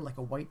see her like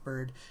a white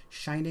bird,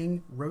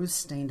 shining,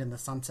 rose-stained in the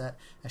sunset,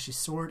 as she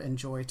soared in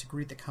joy to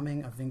greet the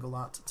coming of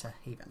Vingalot to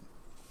Haven.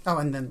 Oh,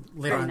 and then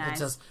later on it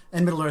says,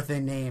 in Middle-earth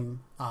they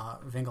name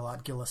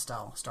Vingalot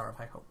Gillistel, Star of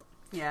High Hope.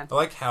 Yeah. I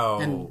like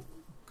how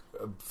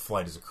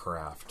flight is a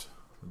craft.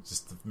 It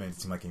just made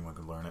it seem like anyone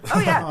could learn it. Oh,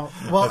 yeah.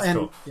 That's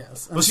cool.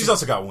 Yes. Well, she's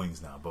also got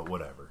wings now, but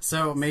whatever.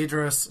 So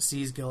Maedhros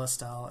sees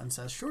Gillistel and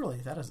says, surely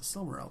that is a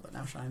Silmaril that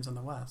now shines in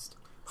the west.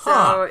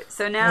 So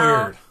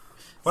now... Weird.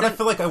 But I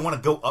feel like I want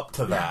to go up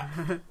to that.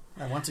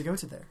 I want to go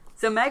to there.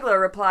 So Megla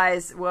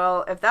replies,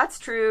 well, if that's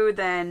true,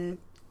 then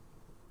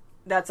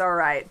that's all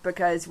right,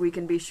 because we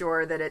can be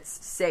sure that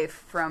it's safe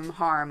from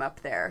harm up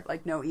there.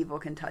 Like, no evil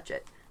can touch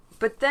it.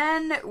 But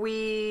then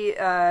we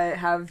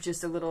have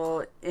just a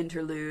little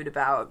interlude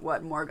about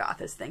what Morgoth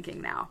is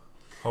thinking now.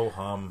 Ho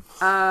hum.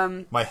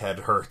 My head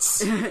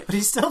hurts. But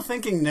he's still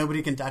thinking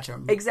nobody can touch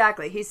him.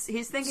 Exactly. He's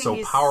thinking so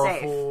he's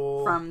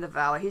powerful. Safe from the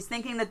Valar. He's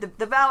thinking that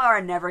the Valar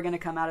are never going to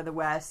come out of the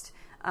West.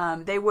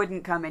 They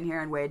wouldn't come in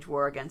here and wage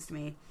war against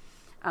me.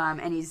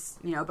 And he's,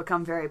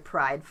 become very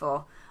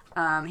prideful.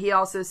 He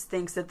also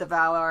thinks that the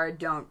Valar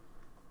don't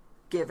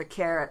give a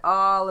care at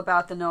all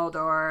about the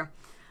Noldor.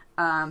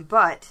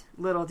 But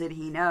little did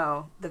he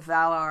know, the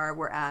Valar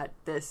were at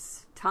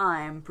this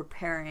time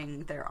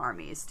preparing their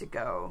armies to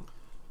go.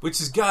 Which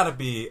has got to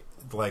be,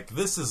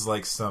 this is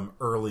like some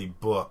early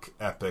book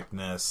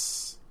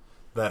epicness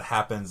that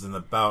happens in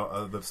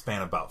the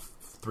span of about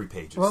 3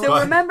 pages. Well, so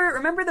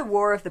remember the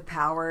War of the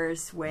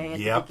Powers way at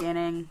the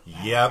beginning?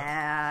 Yep.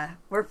 Yeah.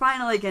 We're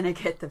finally going to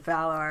get the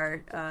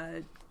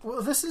Valar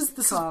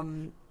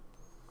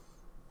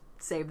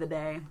save the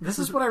day. This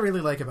is what I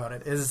really like about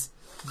it, is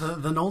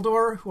the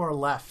Noldor who are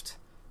left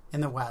in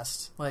the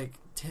West,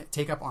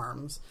 take up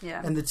arms.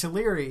 Yeah. And the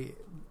Teleri,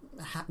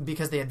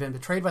 because they had been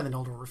betrayed by the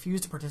Noldor,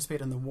 refused to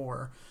participate in the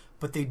war,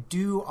 but they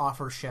do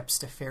offer ships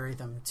to ferry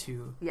them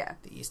to the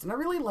east. And I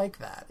really like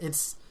that.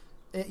 It's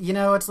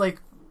like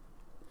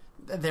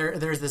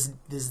there's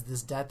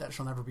this debt that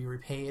shall never be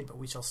repaid, but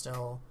we shall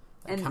still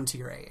come to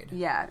your aid.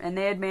 Yeah, and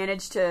they had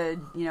managed to,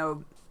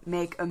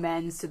 make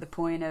amends to the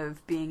point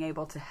of being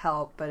able to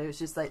help, but it was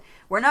just like,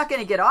 we're not going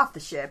to get off the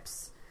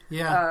ships.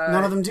 Yeah,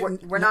 none of them do.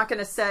 We're not going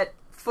to set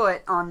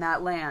foot on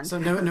that land. So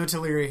no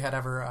Teleri had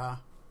ever...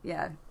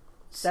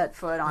 set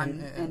foot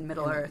in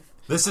Middle-earth.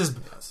 This is...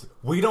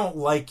 We don't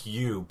like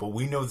you, but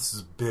we know this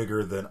is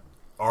bigger than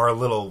our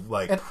little,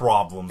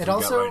 problems we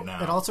got right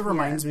now. It also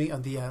reminds me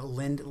of the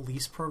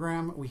Lend-Lease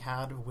program we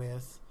had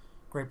with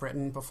Great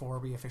Britain before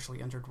we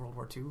officially entered World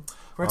War II.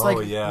 Where it's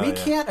we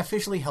can't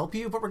officially help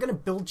you, but we're going to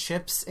build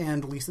ships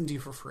and lease them to you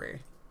for free.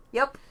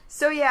 Yep.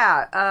 So,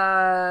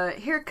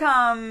 here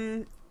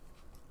come...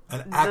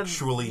 An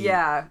actually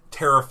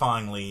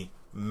terrifyingly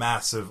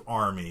massive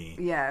army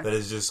that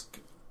is just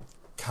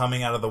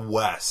coming out of the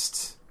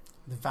west.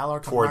 The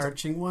Valar come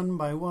marching one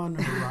by one.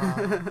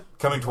 Hurrah.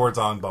 Coming towards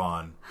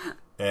Angband.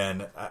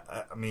 And,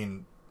 I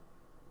mean...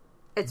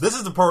 This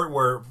is the part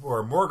where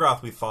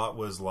Morgoth we thought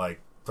was,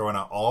 throwing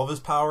out all of his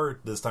power.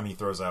 This time he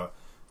throws out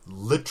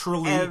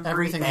literally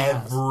everything.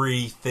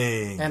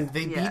 And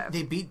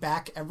they beat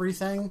back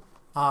everything.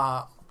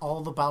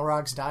 All the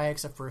Balrogs die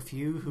except for a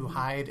few who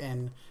hide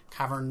in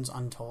caverns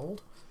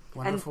untold.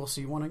 Wonder if we'll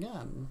see one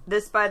again.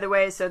 This, by the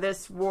way,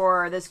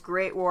 this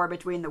great war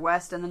between the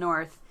West and the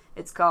North,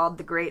 it's called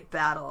the Great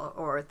Battle,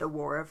 or the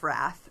War of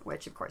Wrath,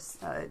 which, of course,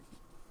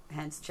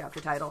 hence chapter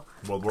title.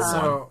 World War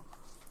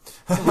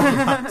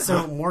I.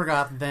 So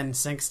Morgoth then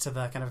sinks to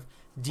the kind of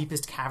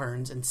deepest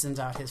caverns and sends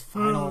out his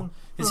final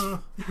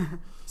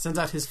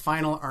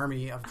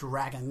army of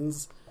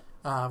dragons,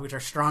 which are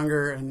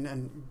stronger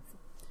and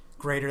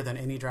greater than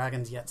any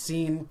dragons yet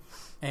seen.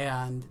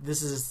 And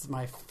this is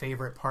my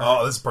favorite part.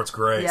 Oh, this part's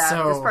great. Yeah,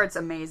 So, this part's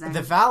amazing.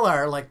 The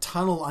Valar like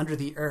tunnel under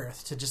the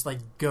earth to just like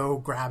go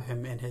grab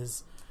him in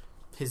his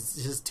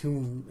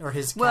tomb or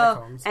his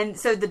catacombs. And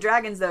so the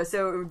dragons though,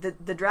 so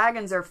the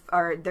dragons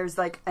are there's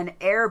like an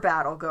air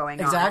battle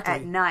going on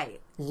at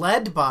night.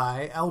 Led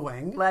by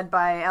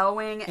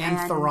Elwing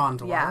and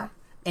Thorondor. Yeah.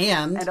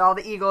 And all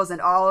the eagles and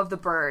all of the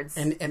birds.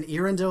 And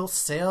Eärendil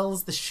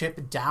sails the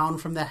ship down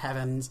from the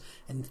heavens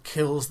and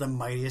kills the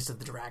mightiest of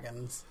the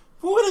dragons.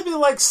 What would it be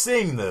like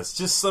seeing this?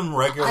 Just some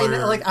regular,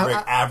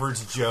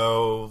 average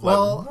Joe.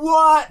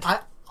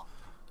 What?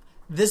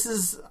 This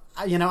is,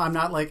 I'm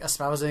not like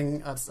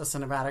espousing a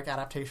cinematic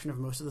adaptation of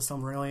most of the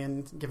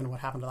Silmarillion, given what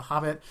happened to the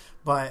Hobbit,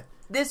 but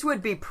this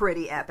would be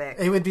pretty epic.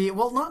 It would be,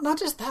 well, not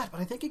just that, but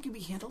I think it could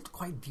be handled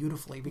quite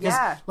beautifully because,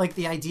 like,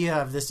 the idea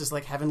of this just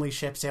like heavenly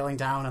ship sailing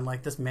down and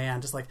like this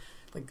man just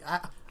I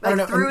don't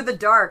know, through the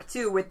dark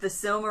too, with the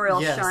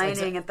Silmaril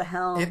shining at the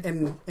helm.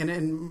 And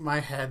in my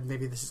head,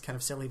 maybe this is kind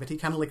of silly, but he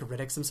kind of like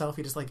Riddicks himself.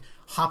 He just like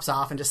hops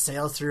off and just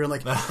sails through and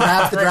like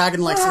grabs the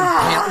dragon like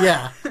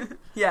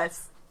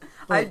Yes,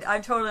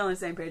 I'm totally on the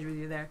same page with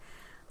you there.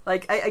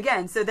 Like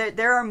again, so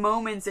there are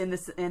moments in the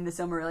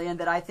Silmarillion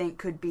that I think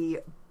could be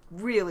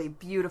really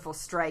beautiful,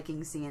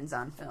 striking scenes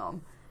on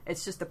film.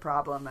 It's just the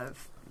problem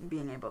of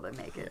being able to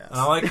make it. And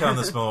I like how in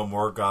this moment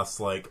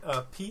Morgoth's like,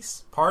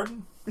 peace?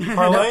 Pardon?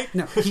 Parlay?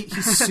 No, he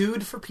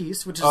sued for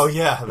peace, which is... Oh,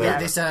 yeah.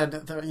 They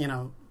said,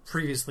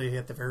 previously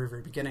at the very,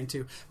 very beginning,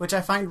 too, which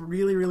I find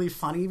really, really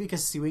funny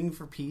because suing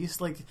for peace,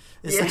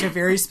 is such a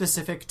very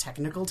specific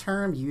technical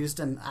term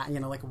used in,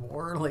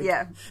 war.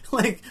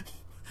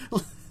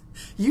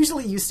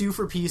 Usually you sue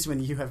for peace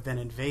when you have been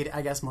invaded.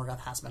 I guess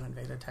Morgoth has been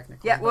invaded,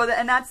 technically. Yeah, well,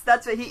 and that's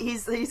what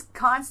he's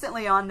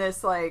constantly on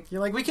this,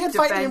 You're like, we can't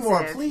fight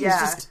anymore, please,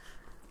 just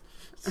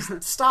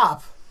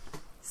stop.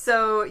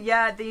 So,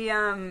 yeah,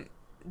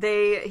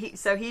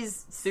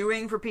 he's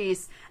suing for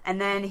peace, and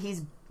then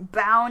he's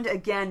bound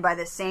again by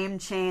the same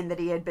chain that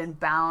he had been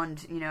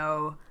bound,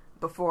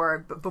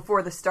 before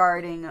the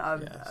starting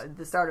of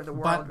the start of the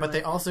world. But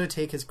they also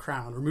take his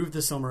crown, remove the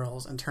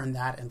Silmarils, and turn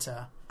that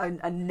into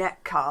a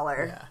neck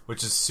collar,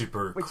 which is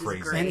super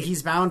crazy. Is and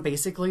he's bound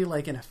basically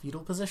like in a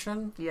fetal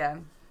position. Yeah,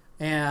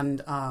 and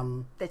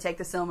they take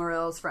the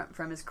Silmarils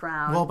from his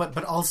crown. Well,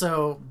 but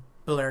also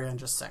Balerion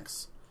just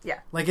sinks.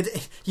 Yeah,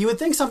 you would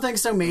think something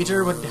so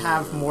major would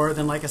have more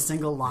than like a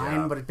single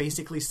line, but it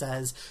basically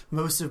says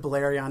most of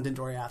Balerion and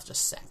Doriath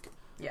just sank.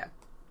 Yeah.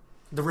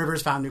 The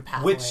rivers found new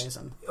pathways.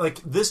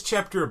 This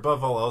chapter,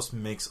 above all else,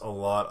 makes a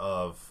lot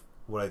of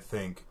what I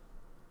think...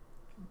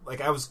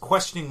 I was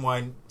questioning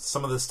why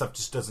some of this stuff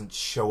just doesn't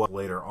show up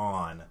later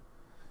on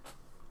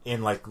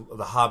in,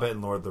 The Hobbit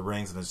and Lord of the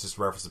Rings, and it's just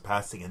reference to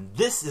passing. And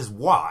this is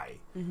why.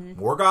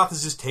 Mm-hmm. Morgoth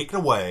is just taken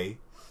away.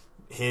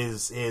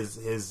 His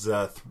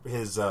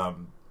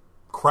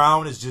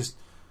crown is just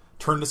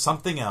turned to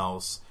something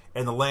else.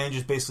 And the land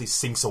just basically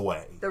sinks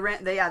away.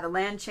 The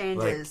land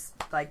changes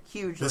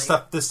hugely.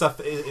 This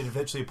stuff.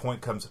 Eventually, a point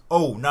comes.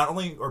 Oh, not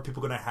only are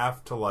people going to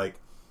have to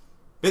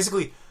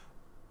basically,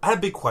 I had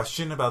a big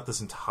question about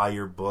this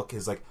entire book.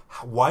 Is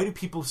why do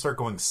people start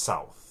going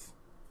south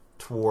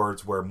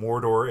towards where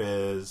Mordor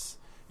is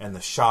and the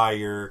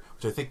Shire,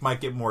 which I think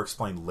might get more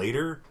explained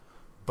later.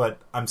 But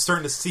I'm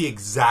starting to see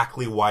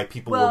exactly why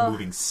people were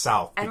moving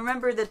south. And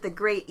remember that the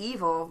great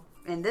evil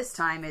in this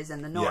time is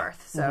in the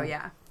north. So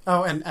mm-hmm.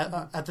 Oh, and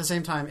at the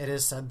same time, it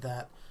is said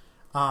that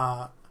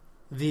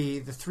the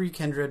three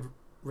kindred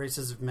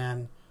races of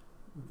men,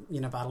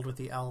 battled with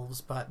the elves,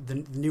 but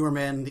the newer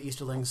men, the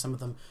Easterlings, some of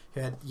them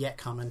who had yet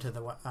come into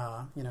the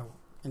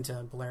into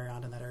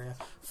Balerion in that area,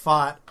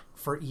 fought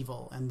for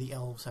evil, and the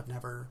elves have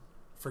never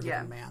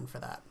forgiven man for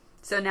that.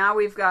 So now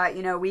we've got,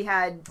 we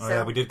had...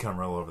 we did kind of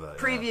roll over that.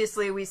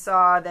 Previously, we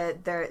saw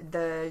that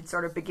the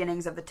sort of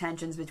beginnings of the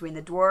tensions between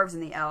the dwarves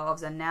and the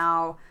elves, and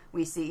now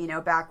we see,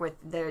 back with...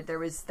 There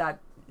was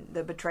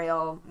the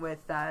betrayal with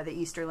the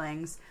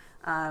Easterlings.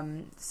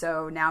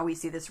 So now we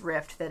see this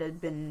rift that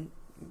had been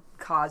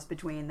caused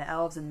between the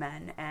elves and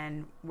men,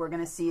 and we're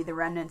going to see the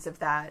remnants of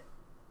that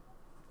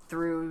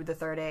through the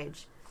Third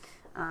Age.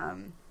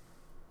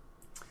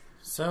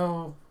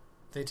 So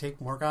they take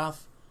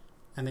Morgoth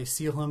and they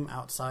seal him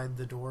outside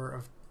the door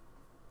of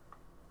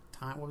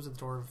time. What was it? The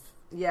door of...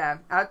 Yeah,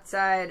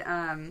 outside...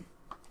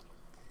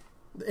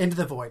 into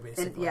the void,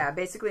 basically.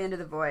 Basically into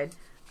the void.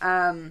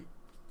 And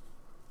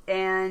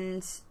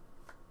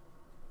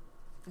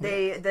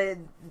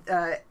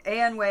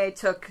Eanwë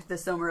took the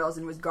Silmarils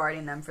and was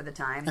guarding them for the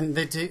time. And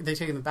they take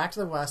them back to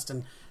the west,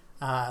 and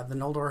the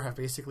Noldor have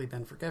basically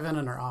been forgiven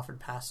and are offered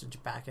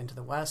passage back into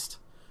the west.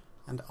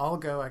 And all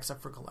go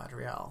except for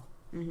Galadriel.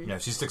 Mm-hmm. Yeah,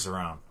 she sticks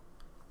around.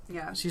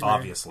 Yeah, she's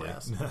obviously.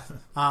 Yes.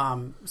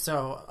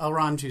 So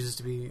Elrond chooses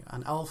to be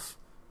an elf.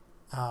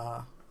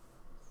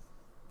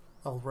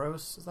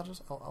 Elros, is that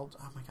just? Oh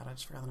my god, I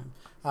just forgot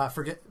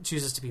the name.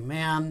 Chooses to be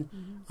man.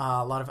 Mm-hmm.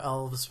 A lot of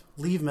elves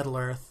leave Middle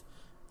Earth,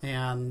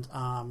 and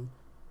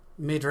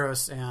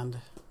Maedhros and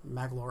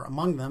Maglor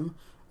among them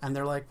And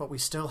they're like, but we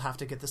still have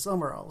to get the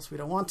Silmarils. We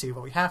don't want to,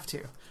 but we have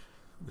to.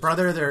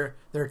 Brother, there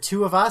are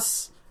two of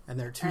us, and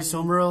there are two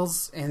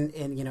Silmarils,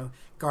 and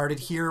guarded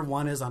here.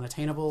 One is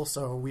unattainable,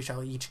 so we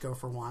shall each go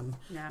for one.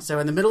 Yeah. So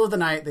in the middle of the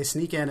night, they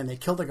sneak in and they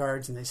kill the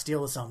guards and they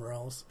steal the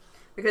Silmarils.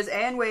 Because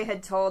Anway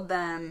had told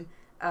them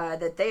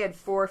that they had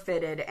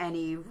forfeited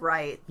any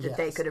right that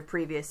they could have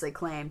previously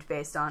claimed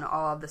based on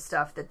all of the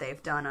stuff that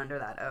they've done under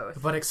that oath.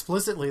 But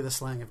explicitly, the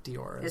slaying of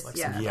Dior is that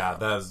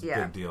is a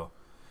big deal.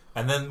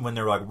 And then when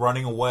they're like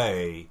running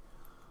away,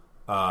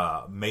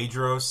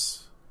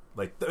 Maedhros,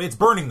 like it's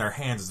burning their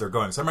hands as they're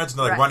going. So I imagine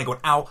they're like running, going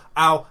ow,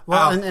 ow,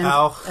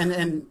 ow.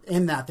 And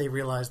in that they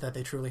realize that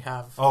they truly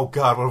have. Oh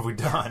God, what have we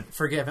done?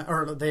 Forgiven,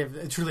 or they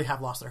truly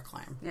have lost their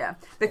claim. Yeah,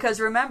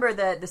 because remember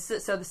that the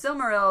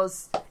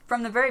Silmarils,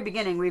 from the very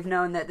beginning, we've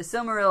known that the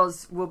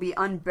Silmarils will be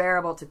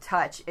unbearable to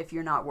touch if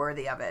you're not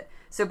worthy of it.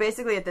 So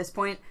basically, at this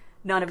point,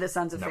 none of the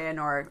sons of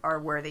Feanor are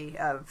worthy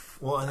of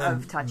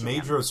touching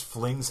Maedhros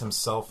flings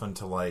himself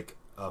into like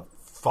a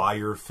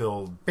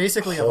fire-filled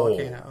basically hole. A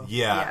volcano.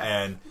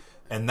 Yeah.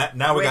 And that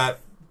now we got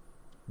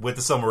with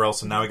the Silmaril,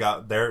 so now we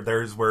got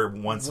there's where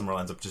one Silmaril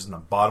ends up just in the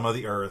bottom of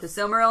the earth. The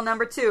Silmaril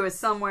number 2 is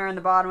somewhere in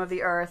the bottom of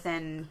the earth,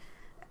 and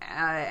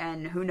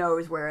who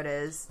knows where it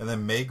is. And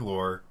then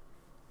Maglor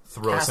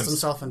throws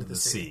himself into the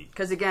sea.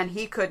 Because again,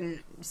 he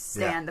couldn't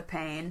stand the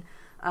pain.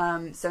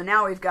 So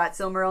now we've got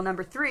Silmaril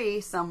number 3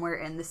 somewhere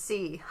in the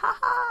sea. Ha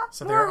ha!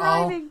 So they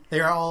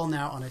are all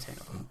now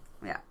unattainable.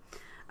 Yeah.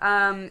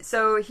 And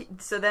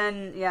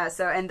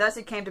thus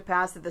it came to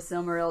pass that the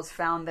Silmarils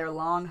found their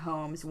long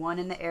homes, one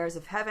in the airs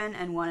of heaven,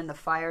 and one in the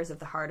fires of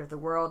the heart of the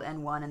world,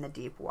 and one in the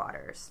deep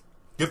waters.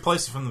 Good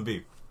places for them to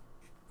be.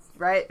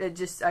 Right?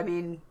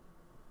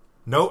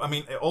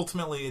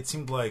 Ultimately, it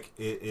seemed like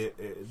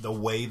the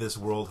way this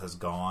world has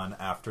gone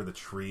after the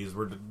trees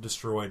were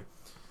destroyed,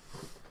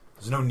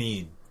 there's no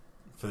need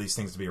for these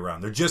things to be around.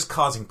 They're just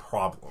causing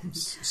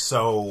problems.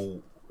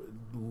 So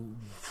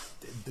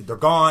they're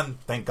gone.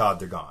 Thank God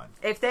they're gone.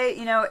 If they,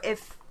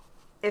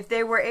 if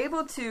they were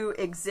able to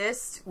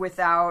exist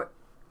without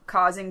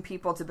causing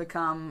people to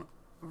become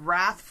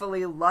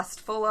wrathfully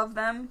lustful of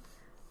them,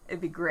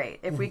 it'd be great.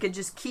 If we could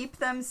just keep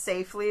them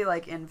safely,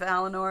 like in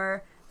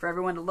Valinor, for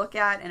everyone to look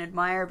at and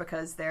admire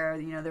because they're,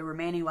 the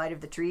remaining light of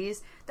the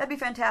trees, that'd be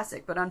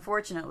fantastic. But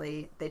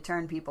unfortunately, they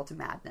turn people to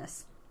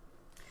madness.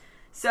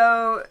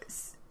 So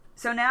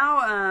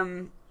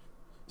now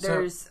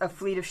there's a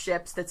fleet of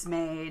ships that's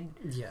made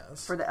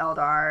for the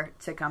Eldar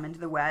to come into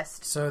the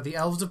west. So the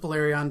elves of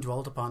Beleriand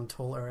dwelt upon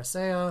Tol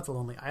Eressëa, the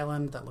lonely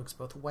island that looks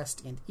both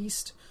west and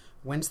east,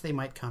 whence they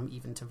might come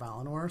even to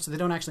Valinor. So they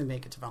don't actually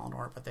make it to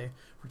Valinor, but they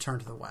return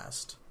to the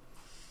west.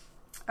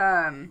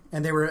 And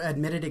they were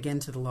admitted again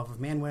to the love of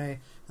Manwë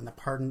and the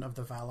pardon of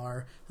the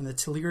Valar, and the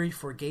Teleri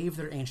forgave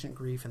their ancient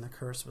grief, and the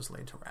curse was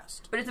laid to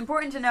rest. But it's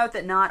important to note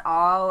that not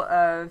all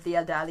of the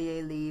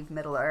Eldalier leave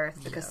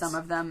Middle-earth, because some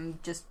of them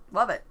just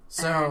love it.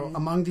 So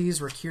among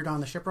these were Círdan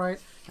the shipwright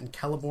and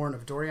Celeborn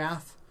of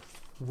Doriath,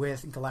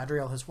 with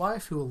Galadriel his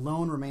wife, who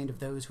alone remained of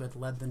those who had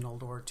led the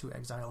Noldor to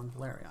exile in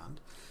Beleriand.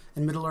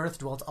 In Middle-earth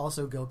dwelt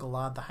also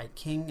Gil-galad the High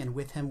King, and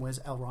with him was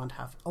Elrond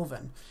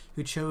half-Elven,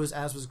 who chose,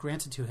 as was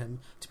granted to him,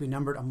 to be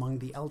numbered among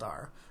the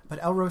Eldar. But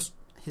Elros,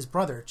 his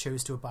brother,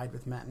 chose to abide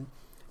with men.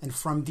 And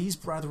from these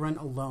brethren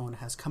alone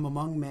has come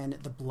among men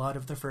the blood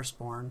of the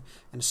firstborn,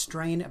 and a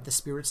strain of the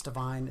spirits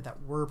divine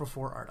that were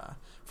before Arda.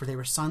 For they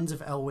were sons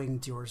of Elwing,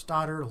 Dior's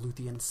daughter,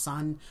 Lúthien's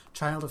son,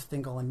 child of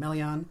Thingol and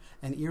Melian,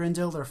 and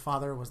Eärendil their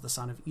father was the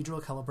son of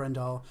Idril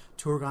Celebrimbor,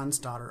 Turgon's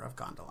daughter of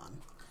Gondolin.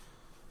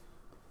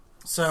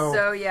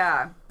 So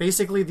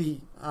basically the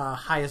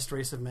highest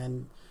race of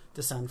men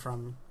descend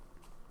from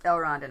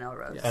Elrond and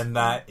Elros. Yes. And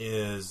that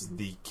is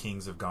the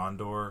kings of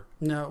Gondor?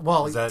 No,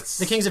 well,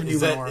 the kings of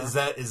Númenor.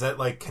 Is that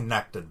like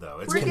connected,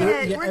 though? We're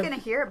going to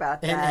hear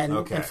about that.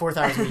 In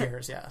 4,000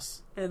 years,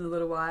 yes. In a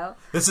little while.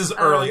 This is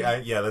early,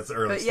 that's the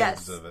early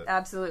stages of it.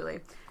 Absolutely.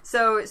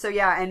 So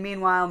and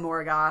meanwhile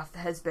Morgoth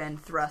has been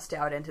thrust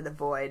out into the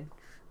void.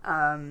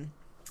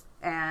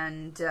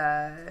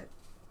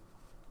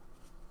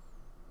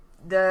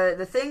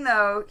 The thing,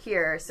 though,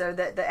 here, so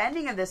the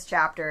ending of this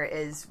chapter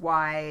is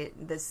why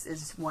this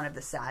is one of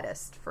the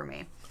saddest for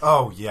me.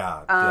 Oh,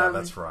 yeah.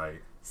 That's right.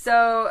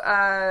 So,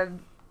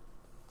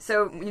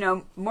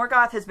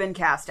 Morgoth has been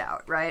cast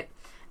out, right?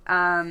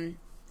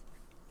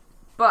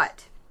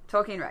 But,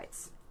 Tolkien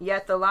writes,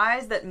 "Yet the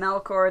lies that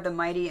Melkor the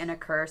mighty and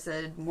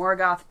accursed,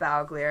 Morgoth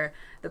Bauglir,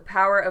 the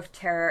power of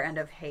terror and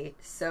of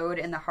hate, sowed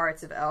in the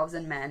hearts of elves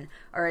and men,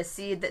 are a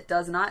seed that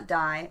does not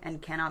die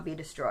and cannot be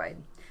destroyed.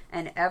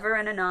 And ever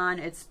and anon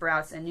it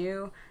sprouts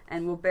anew,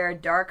 and will bear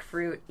dark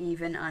fruit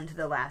even unto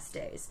the last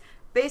days."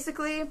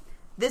 Basically,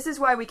 this is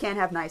why we can't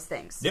have nice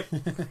things. Yep.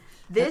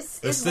 This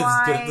is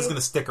why this is going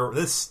to stick.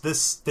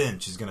 This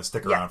stench is going to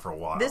stick around for a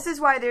while. This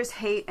is why there's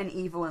hate and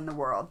evil in the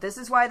world. This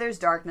is why there's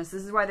darkness.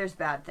 This is why there's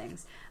bad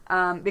things,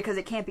 because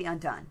it can't be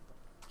undone.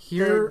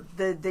 Here,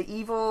 the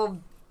evil,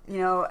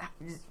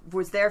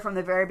 was there from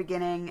the very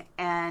beginning,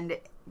 and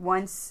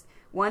once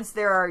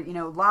there are,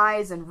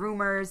 lies and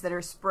rumors that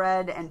are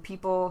spread and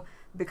people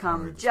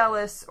become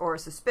jealous or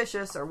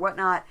suspicious or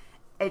whatnot,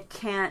 it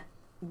can't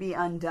be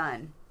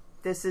undone.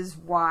 This is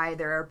why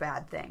there are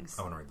bad things.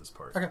 I want to read this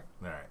part. Okay.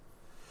 All right.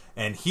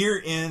 And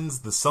here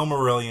ends the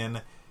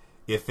Silmarillion.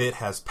 If it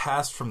has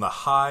passed from the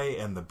high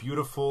and the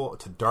beautiful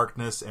to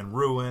darkness and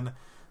ruin,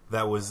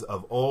 that was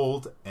of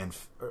old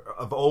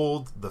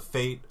the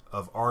fate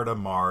of Arda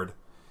marred.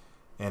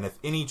 And if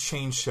any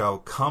change shall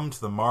come to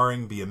the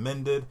marring be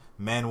amended,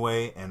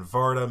 Manwë and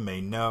Varda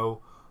may know,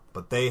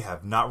 but they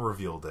have not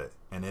revealed it,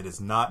 and it is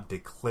not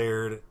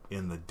declared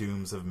in the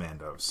dooms of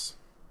Mandos.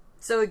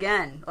 So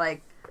again,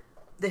 like,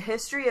 the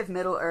history of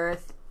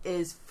Middle-earth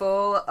is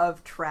full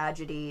of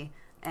tragedy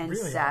and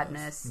really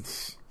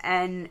sadness.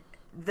 And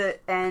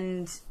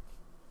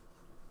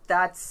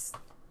that's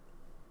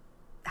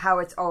how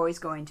it's always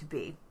going to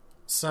be.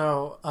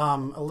 So,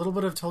 a little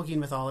bit of Tolkien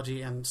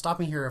mythology, and stop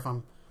me here if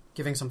I'm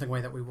giving something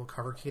away that we will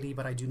cover, Katie,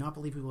 but I do not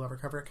believe we will ever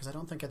cover it because I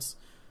don't think it's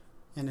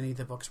in any of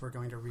the books we're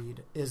going to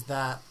read, is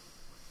that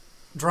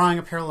drawing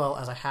a parallel,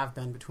 as I have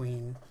been,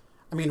 between...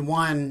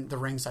 one, The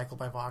Ring Cycle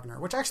by Wagner,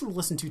 which I actually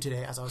listened to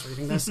today as I was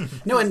reading this.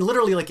 No, and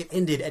literally, like, it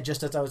ended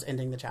just as I was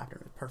ending the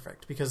chapter.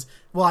 Perfect. Because,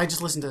 well, I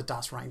just listened to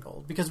Das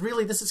Rheingold. Because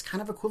really, this is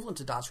kind of equivalent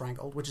to Das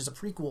Rheingold, which is a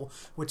prequel,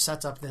 which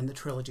sets up then the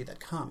trilogy that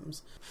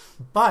comes.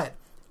 But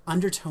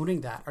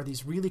undertoning that are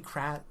these really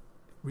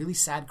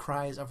sad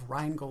cries of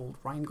Rheingold,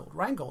 Rheingold,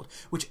 Rheingold,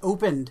 which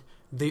opened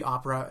the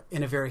opera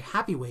in a very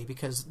happy way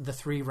because the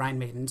three Rhine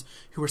maidens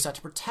who were set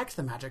to protect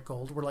the magic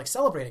gold were like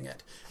celebrating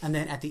it. And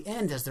then at the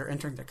end, as they're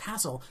entering their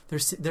castle,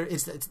 there's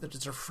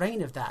a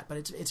refrain of that, but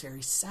it's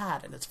very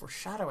sad and it's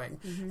foreshadowing.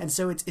 Mm-hmm. And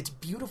so it's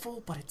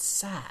beautiful, but it's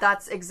sad.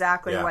 That's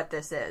exactly what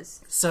this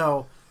is.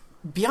 So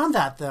beyond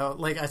that, though,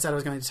 like I said, I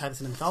was going to tie this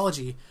into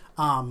mythology.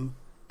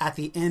 At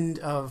the end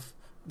of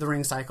the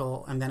Ring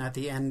Cycle, and then at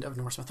the end of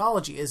Norse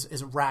mythology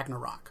is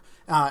Ragnarok.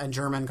 In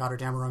German,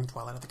 Götterdämmerung,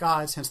 Twilight of the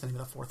Gods, hence the name of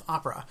the fourth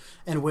opera,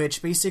 in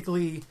which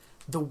basically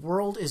the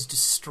world is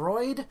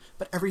destroyed,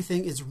 but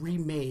everything is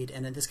remade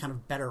and in this kind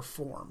of better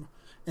form.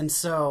 And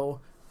so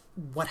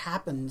what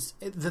happens,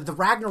 the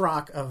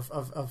Ragnarok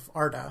of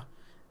Arda,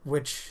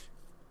 which,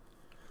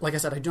 like I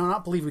said, I do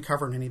not believe we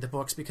cover in any of the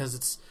books because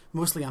it's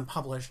mostly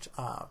unpublished,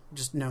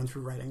 just known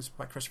through writings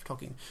by Christopher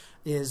Tolkien,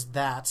 is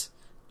that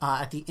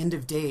at the end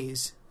of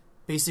days,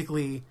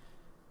 basically,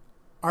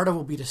 Arda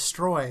will be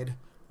destroyed.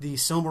 The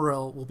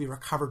Silmaril will be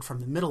recovered from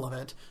the middle of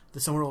it.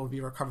 The Silmaril will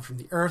be recovered from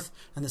the earth,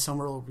 and the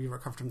Silmaril will be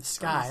recovered from the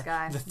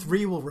sky. The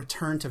three will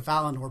return to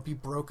Valinor, be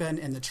broken,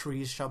 and the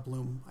trees shall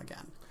bloom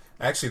again.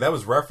 Actually, that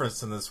was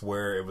referenced in this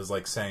where it was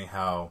like saying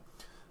how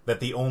that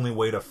the only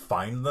way to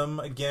find them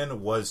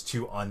again was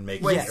to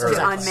unmake the earth.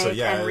 To unmake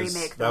and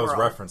remake the that was world.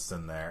 Referenced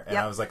in there. And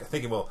I was like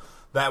thinking, well,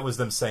 that was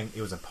them saying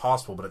it was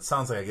impossible, but it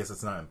sounds like I guess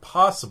it's not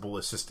impossible.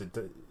 It's just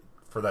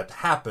for that to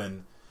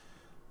happen...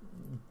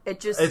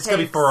 It's going to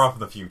be far off in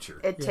the future.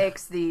 It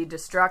takes the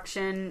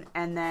destruction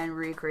and then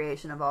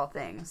recreation of all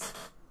things.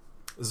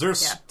 Is there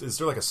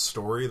like a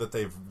story that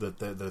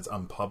that's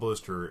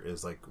unpublished or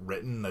is like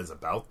written that's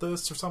about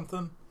this or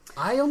something?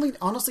 I only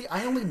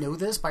know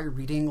this by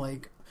reading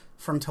like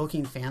from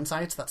Tolkien fan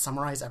sites that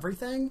summarize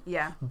everything.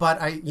 Yeah. But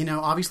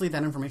obviously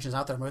that information is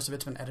out there. Most of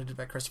it's been edited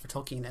by Christopher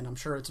Tolkien, and I'm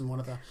sure it's in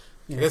one of the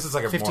I guess it's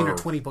like 15 or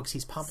 20 books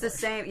he's published. It's the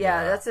same.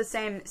 Yeah, that's the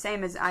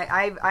same as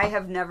I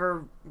have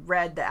never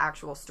read the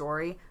actual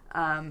story,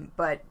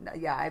 but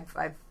yeah,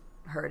 I've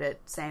heard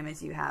it same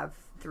as you have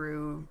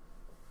through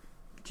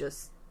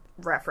just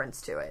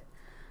reference to it.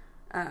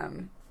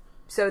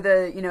 So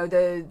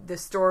the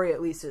story at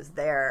least is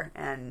there,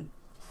 and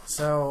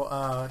so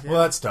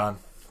well, that's done.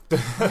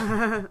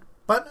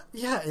 But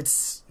yeah,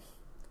 it's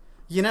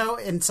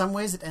in some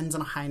ways it ends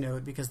on a high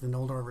note because the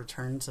Noldor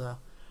return to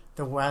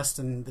the West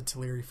and the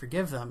Teleri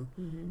forgive them,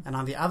 and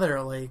on the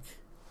other, like,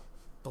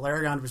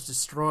 Beleriand was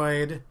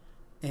destroyed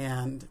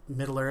and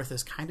Middle Earth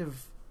is kind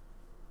of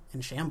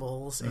in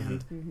shambles,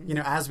 and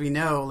as we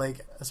know,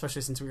 like,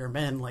 especially since we are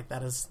men, like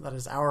that is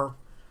our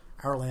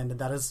land, and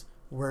that is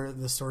where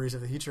the stories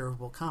of the future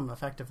will come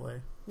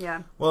effectively.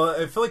 Yeah. Well,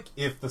 I feel like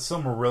if the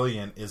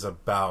Silmarillion is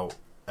about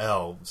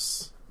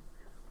elves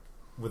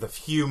with a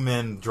few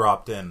men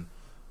dropped in,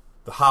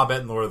 The Hobbit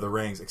and Lord of the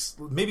Rings,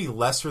 maybe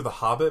lesser The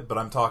Hobbit, but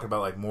I'm talking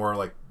about like more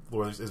like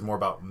Lord of the Rings is more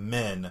about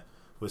men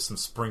with some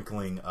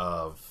sprinkling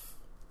of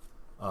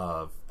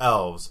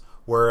elves.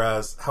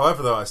 Whereas,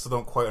 however, though, I still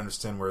don't quite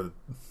understand where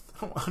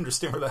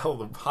the hell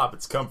the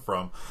hobbits come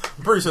from.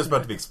 I'm pretty sure it's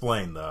about to be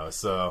explained, though.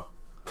 So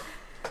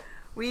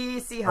we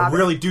see hobbits. I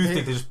really do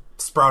think they just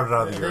sprouted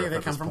out of the earth.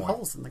 They come from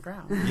holes in the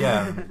ground.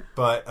 Yeah,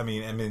 but I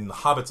mean, the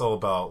Hobbit's all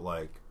about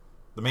like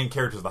the main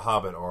characters of the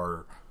Hobbit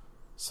are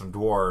some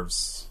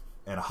dwarves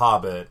and a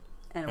hobbit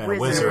and a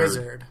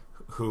wizard.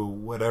 Who,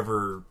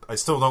 whatever, I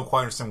still don't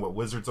quite understand what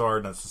wizards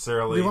are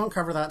necessarily. We won't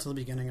cover that till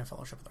the beginning of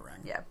Fellowship of the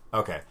Ring. Yeah.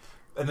 Okay.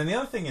 And then the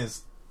other thing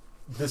is,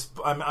 this,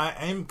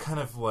 I'm kind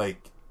of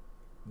like,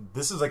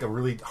 this is like a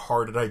really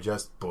hard to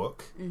digest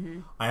book. Mm-hmm.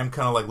 I am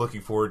kind of like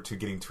looking forward to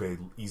getting to a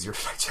easier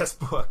to digest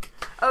book.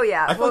 Oh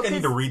yeah, I feel like I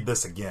need to read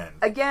this again.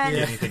 Again,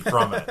 get anything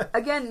from it.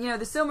 Again,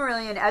 the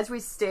Silmarillion, as we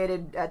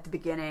stated at the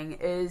beginning,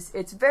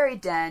 it's very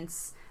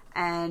dense,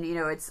 and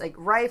it's like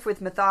rife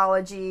with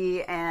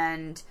mythology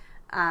and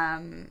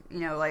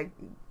like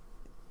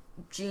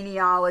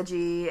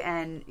genealogy,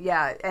 and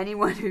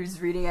anyone who's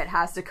reading it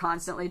has to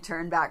constantly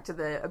turn back to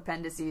the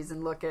appendices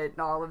and look at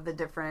all of the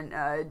different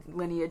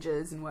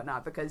lineages and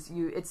whatnot, because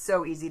it's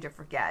so easy to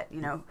forget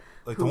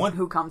like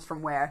who comes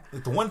from where.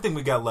 Like the one thing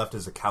we got left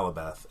is a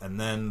Calibeth, and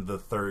then the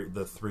three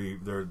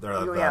they're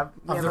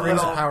the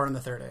Rings of Power in the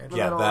Third Age.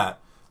 That,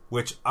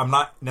 which I'm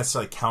not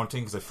necessarily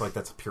counting because I feel like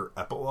that's pure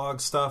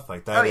epilogue stuff.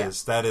 Like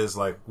that is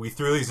like we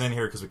threw these in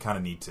here because we kind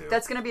of need to.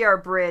 That's going to be our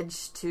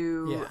bridge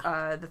to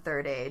the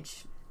Third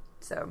Age.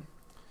 So,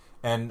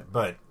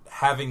 but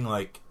having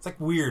it's like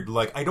weird.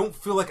 Like I don't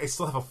feel like I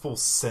still have a full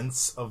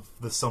sense of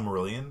the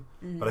Silmarillion,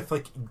 but I feel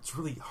like it's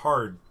really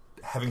hard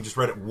having just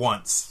read it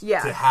once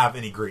to have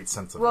any great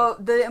sense of it. Well,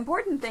 the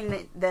important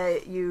thing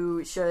that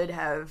you should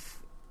have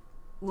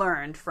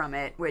learned from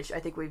it, which I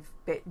think we've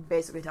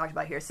basically talked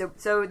about here. So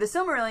the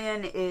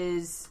Silmarillion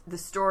is the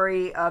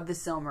story of the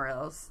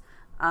Silmarils,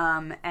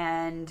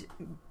 and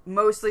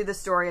mostly the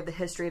story of the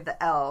history of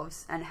the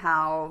elves and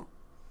how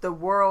the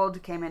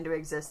world came into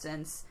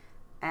existence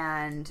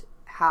and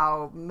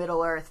how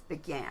Middle-earth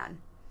began.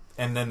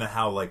 And then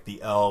how,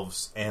 the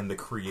elves and the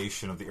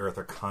creation of the earth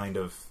are kind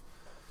of,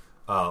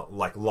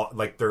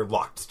 they're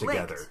locked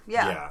together. Linked.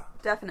 Yeah,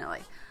 definitely.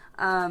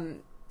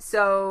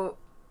 So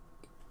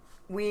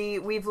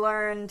we've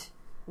learned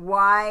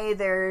why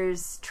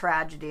there's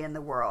tragedy in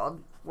the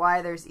world,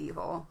 why there's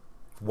evil.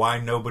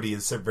 Why nobody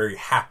is very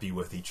happy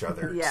with each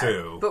other,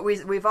 too. But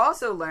we've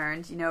also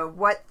learned,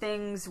 what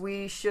things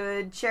we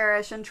should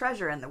cherish and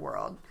treasure in the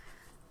world.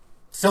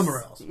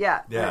 Silmarils.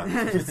 Yeah.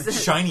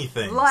 Shiny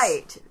things.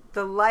 Light.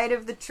 The light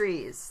of the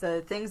trees.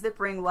 The things that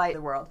bring light to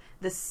the world.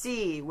 The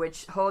sea,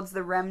 which holds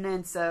the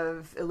remnants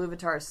of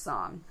Iluvatar's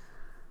song.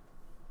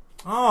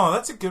 Oh,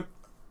 that's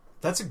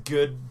a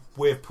good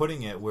way of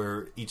putting it,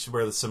 where the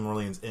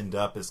Silmarillions end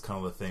up is kind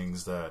of the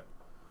things that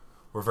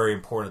were very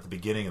important at the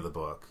beginning of the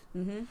book.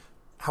 Mm-hmm.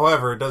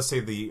 However, it does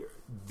say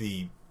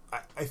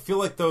I feel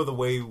like, though, the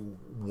way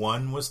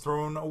one was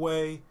thrown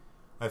away,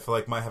 I feel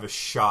like might have a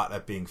shot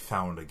at being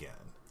found again.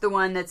 The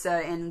one that's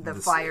in the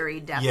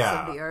fiery depths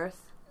of the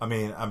earth? I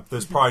mean,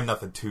 there's probably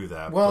nothing to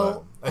that.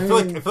 Well, but I feel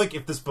like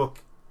if this book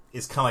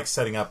is kind of like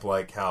setting up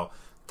how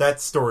that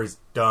story's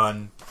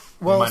done,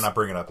 we might not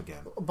bring it up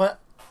again. But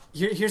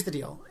here's the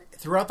deal.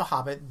 Throughout The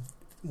Hobbit,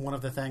 one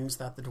of the things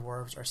that the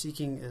dwarves are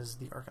seeking is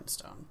the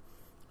Arkenstone,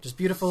 which is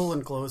beautiful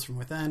and glows from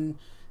within,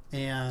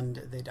 and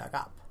they dug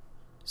up.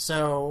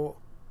 So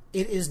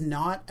it is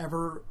not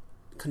ever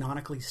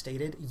canonically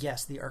stated,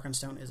 yes, the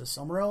Arkenstone is a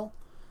Silmaril.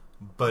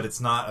 But it's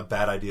not a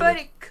bad idea to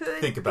it could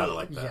think about it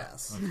like that.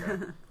 Yes.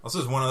 Okay. Also,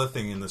 there's one other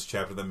thing in this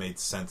chapter that made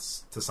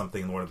sense to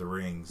something in Lord of the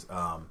Rings.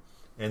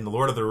 In the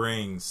Lord of the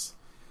Rings,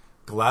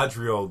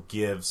 Galadriel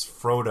gives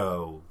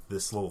Frodo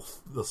this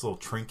little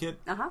trinket,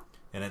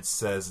 and it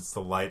says it's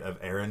the light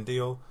of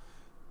Arendelle,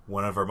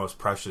 one of our most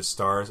precious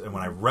stars. And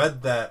when I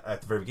read that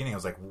at the very beginning, I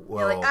was like,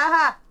 well... You're like,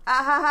 aha!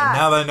 And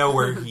now that I know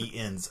where he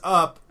ends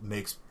up,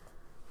 makes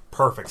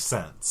perfect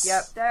sense.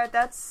 Yep,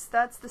 that's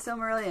the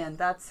Silmarillion.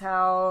 That's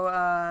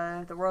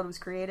how the world was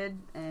created,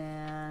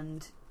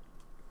 and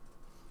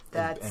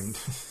that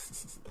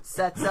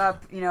sets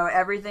up,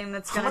 everything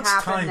that's going to happen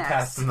next. How much time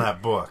passed in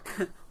that book?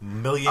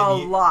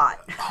 Lot.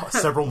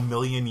 Several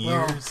million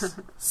years? Well,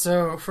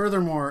 so,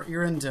 furthermore,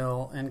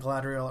 Eärendil and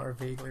Galadriel are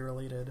vaguely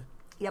related.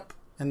 Yep.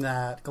 In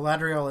that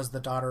Galadriel is the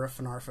daughter of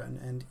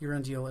Finarfin, and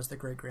Eärendil is the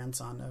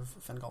great-grandson of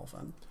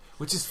Fingolfin.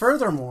 Which is...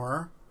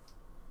 Furthermore,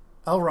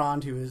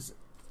 Elrond, who is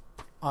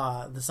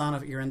the son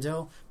of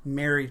Eärendil,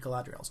 married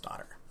Galadriel's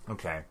daughter.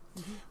 Okay.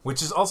 Mm-hmm.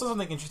 Which is also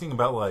something interesting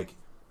about,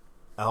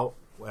 I'm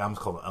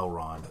just calling him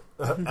Elrond.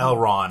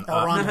 Elrond.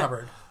 Elrond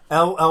Hubbard.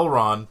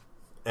 Elrond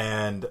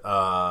and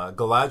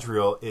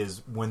Galadriel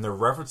is, when they're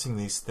referencing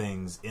these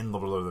things in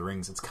Lord of the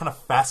Rings, it's kind of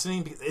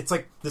fascinating because it's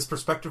like this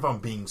perspective on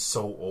being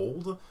so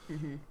old.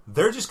 Mm-hmm.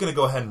 They're just going to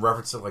go ahead and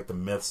reference it like the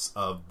myths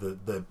of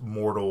the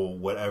mortal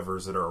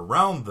whatevers that are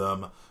around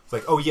them. It's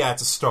like, oh yeah,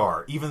 it's a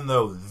star. Even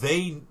though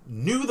they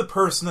knew the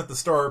person that the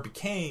star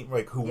became,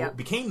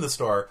 became the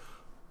star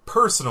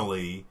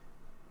personally,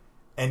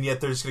 and yet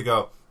they're just going to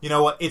go, you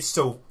know what? It's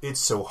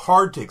so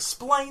hard to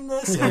explain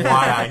this and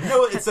why I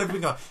know it. Instead of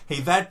being,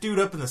 hey, that dude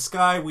up in the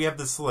sky, we have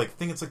this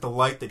thing. It's like the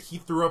light that he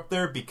threw up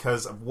there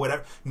because of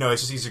whatever. No,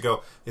 it's just easy to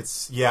go. It's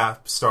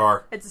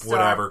star. It's a star.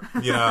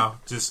 Whatever.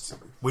 Just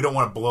we don't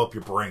want to blow up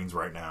your brains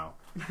right now.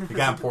 We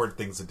got important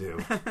things to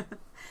do.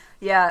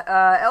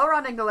 Yeah,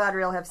 Elrond and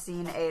Galadriel have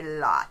seen a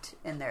lot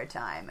in their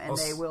time, and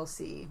they will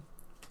see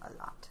a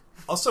lot.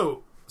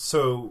 Also,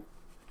 so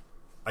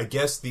I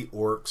guess the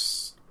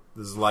orcs.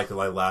 This is like the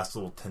last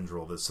little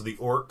tendril of this. So the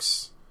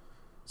orcs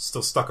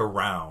still stuck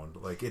around.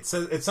 It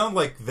sounded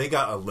like they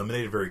got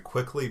eliminated very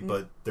quickly,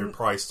 but they're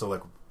probably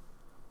still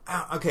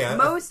Okay.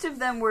 Most of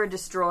them were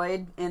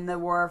destroyed in the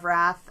War of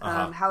Wrath.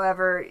 Uh-huh.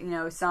 However,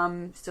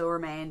 some still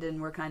remained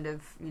and were kind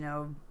of,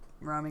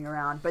 roaming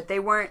around. But they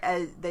weren't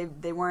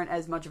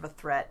as much of a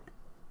threat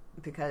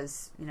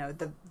because,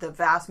 the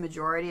vast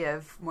majority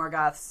of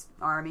Morgoth's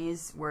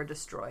armies were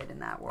destroyed in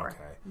that war. Okay.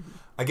 Mm-hmm.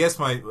 I guess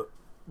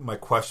my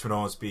question would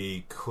almost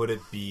be, could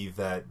it be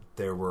that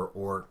there were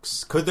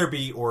orcs? Could there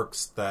be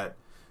orcs that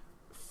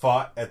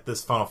fought at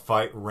this final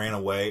fight, ran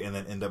away, and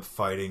then end up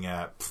fighting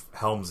at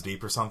Helm's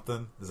Deep or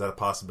something? Is that a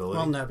possibility?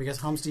 Well, no,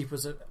 because Helm's Deep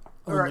was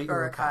only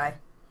Uruk-hai.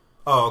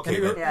 Oh,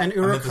 okay. And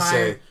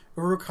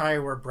Uruk-hai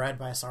were bred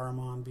by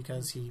Saruman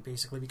because he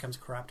basically becomes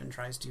corrupt and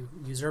tries to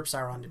usurp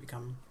Sauron to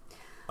become...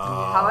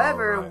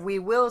 However, right. we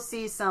will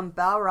see some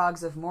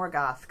Balrogs of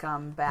Morgoth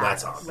come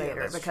back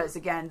later that's because,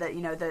 true. Again,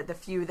 the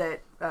few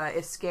that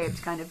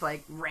escaped kind of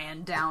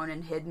ran down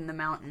and hid in the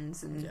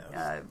mountains and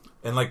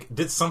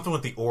did something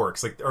with the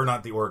orcs, or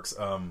not the orcs.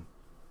 I feel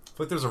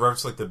like there's a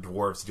reference to the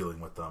dwarves dealing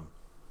with them.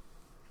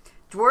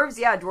 Dwarves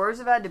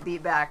have had to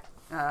beat back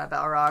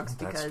Balrogs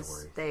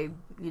because they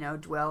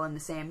dwell in the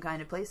same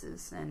kind of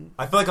places, and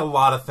I feel like a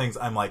lot of things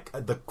I'm like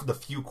the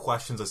few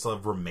questions I still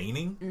have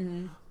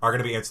remaining are going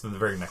to be answered in the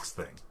very next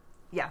thing.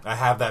 Yeah, I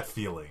have that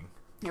feeling.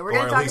 Yeah, we're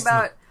going to talk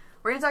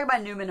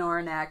about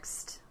Numenor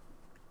next,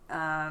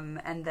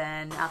 and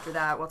then after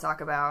that we'll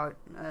talk about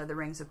the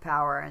Rings of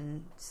Power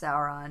and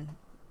Sauron,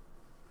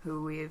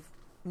 who we've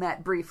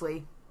met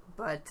briefly,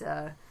 but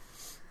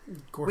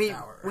we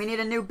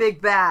need a new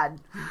big bad.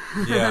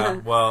 Yeah,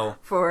 well,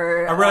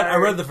 I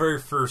read the very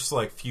first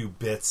few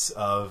bits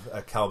of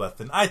Calbeth,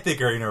 and I think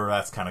I already know where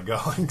that's kind of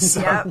going.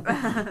 So.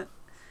 Yep.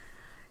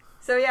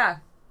 So yeah,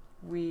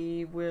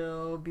 we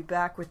will be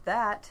back with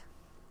that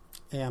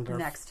and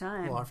next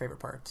time. Well, our favorite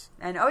parts.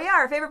 And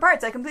our favorite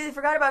parts. I completely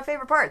forgot about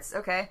favorite parts.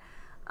 Okay.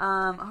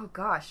 Oh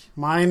gosh.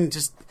 Mine,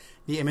 just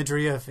the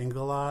imagery of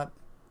Ingolot,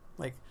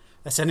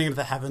 ascending into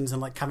the heavens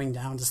and coming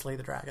down to slay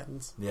the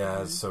dragons.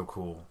 Yeah, it's so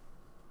cool.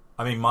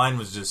 I mean, mine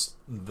was just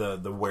the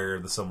where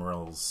the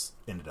Silmarils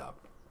ended up.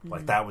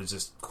 That was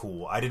just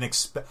cool. I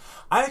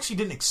actually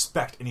didn't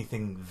expect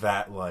anything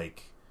that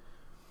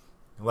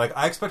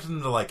I expected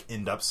them to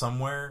end up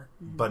somewhere,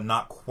 but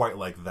not quite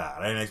like that.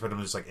 I didn't expect them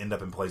to just end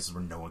up in places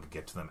where no one could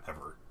get to them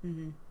ever.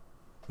 Mm-hmm.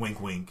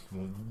 Wink, wink.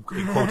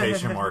 In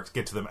quotation marks,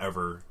 get to them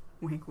ever.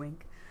 Wink,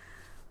 wink.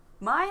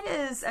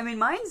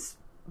 Mine's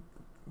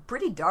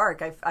pretty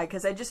dark.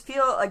 Because I just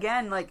feel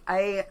again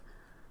I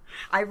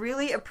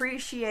really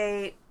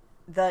appreciate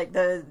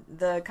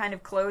the kind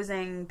of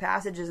closing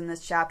passages in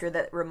this chapter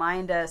that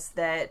remind us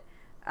that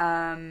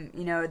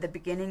the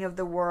beginning of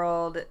the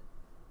world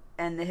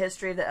and the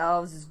history of the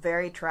elves is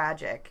very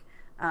tragic.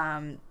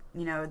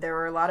 There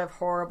were a lot of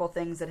horrible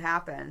things that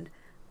happened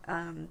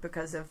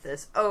because of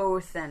this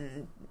oath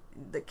and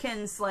the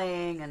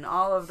kinslaying and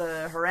all of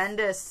the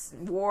horrendous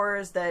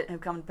wars that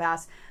have come to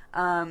pass.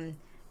 And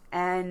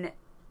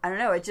I don't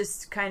know, it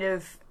just kind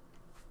of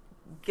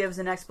gives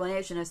an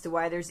explanation as to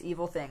why there's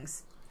evil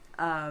things.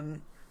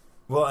 And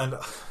I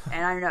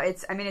don't know.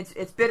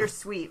 It's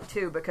bittersweet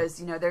too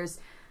because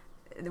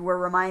we're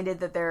reminded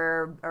that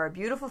there are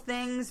beautiful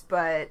things,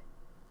 but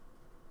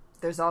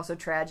there's also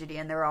tragedy,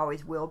 and there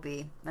always will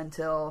be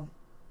until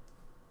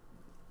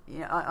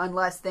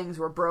unless things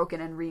were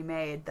broken and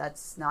remade.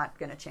 That's not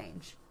going to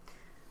change.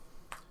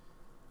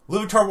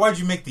 Iluvatar, why'd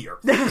you make the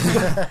Earth?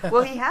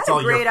 Well, he had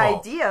a great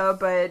idea,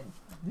 but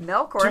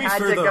Melkor had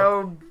to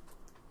go.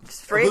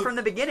 Straight from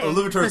the beginning.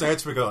 Iluvatar's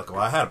answer would go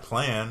I had a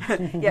plan.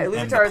 Yeah, Iluvatar's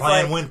and the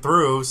plan went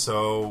through,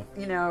 so...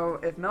 if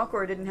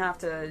Melkor didn't have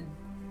to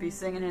be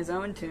singing his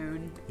own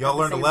tune... Y'all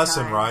learned a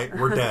lesson, right?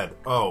 We're dead.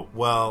 Oh,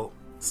 well,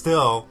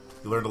 still,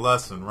 you learned a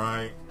lesson,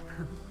 right?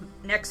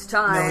 Next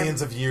time...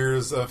 Millions of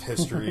years of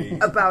history.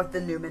 About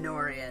the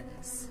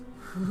Numenorians.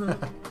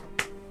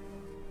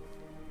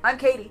 I'm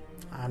Katie.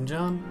 I'm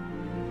John.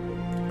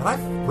 And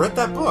I've read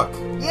that book.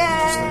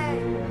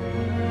 Yay!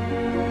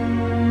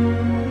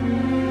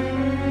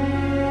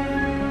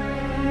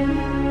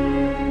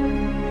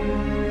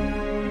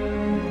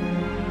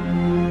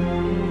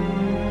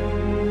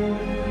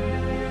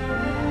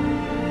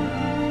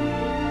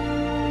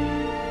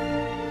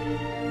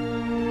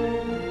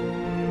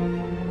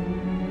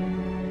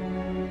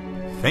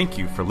 Thank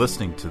you for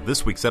listening to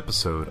this week's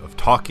episode of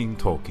Talking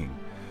Tolkien.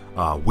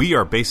 We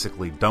are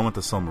basically done with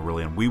the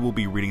Silmarillion. We will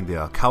be reading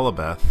the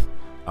Calbeth,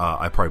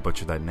 I probably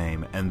butchered that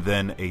name, and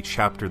then a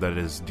chapter that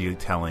is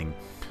detailing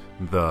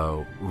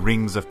the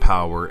Rings of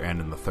Power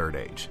and in the Third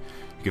Age.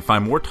 You can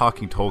find more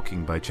Talking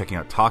Tolkien by checking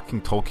out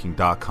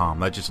TalkingTolkien.com.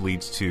 That just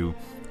leads to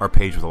our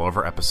page with all of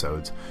our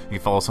episodes. You can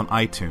follow us on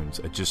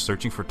iTunes at just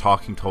searching for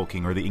Talking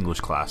Tolkien or the English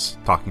class,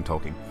 Talking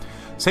Tolkien.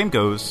 Same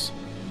goes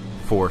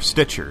for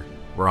Stitcher.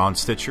 We're on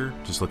Stitcher.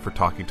 Just look for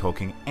Talking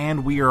Tolkien.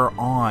 And we are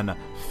on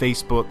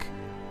Facebook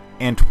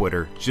and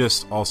Twitter.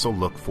 Just also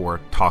look for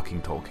Talking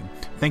Tolkien.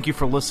 Thank you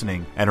for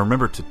listening. And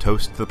remember to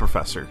toast the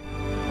professor.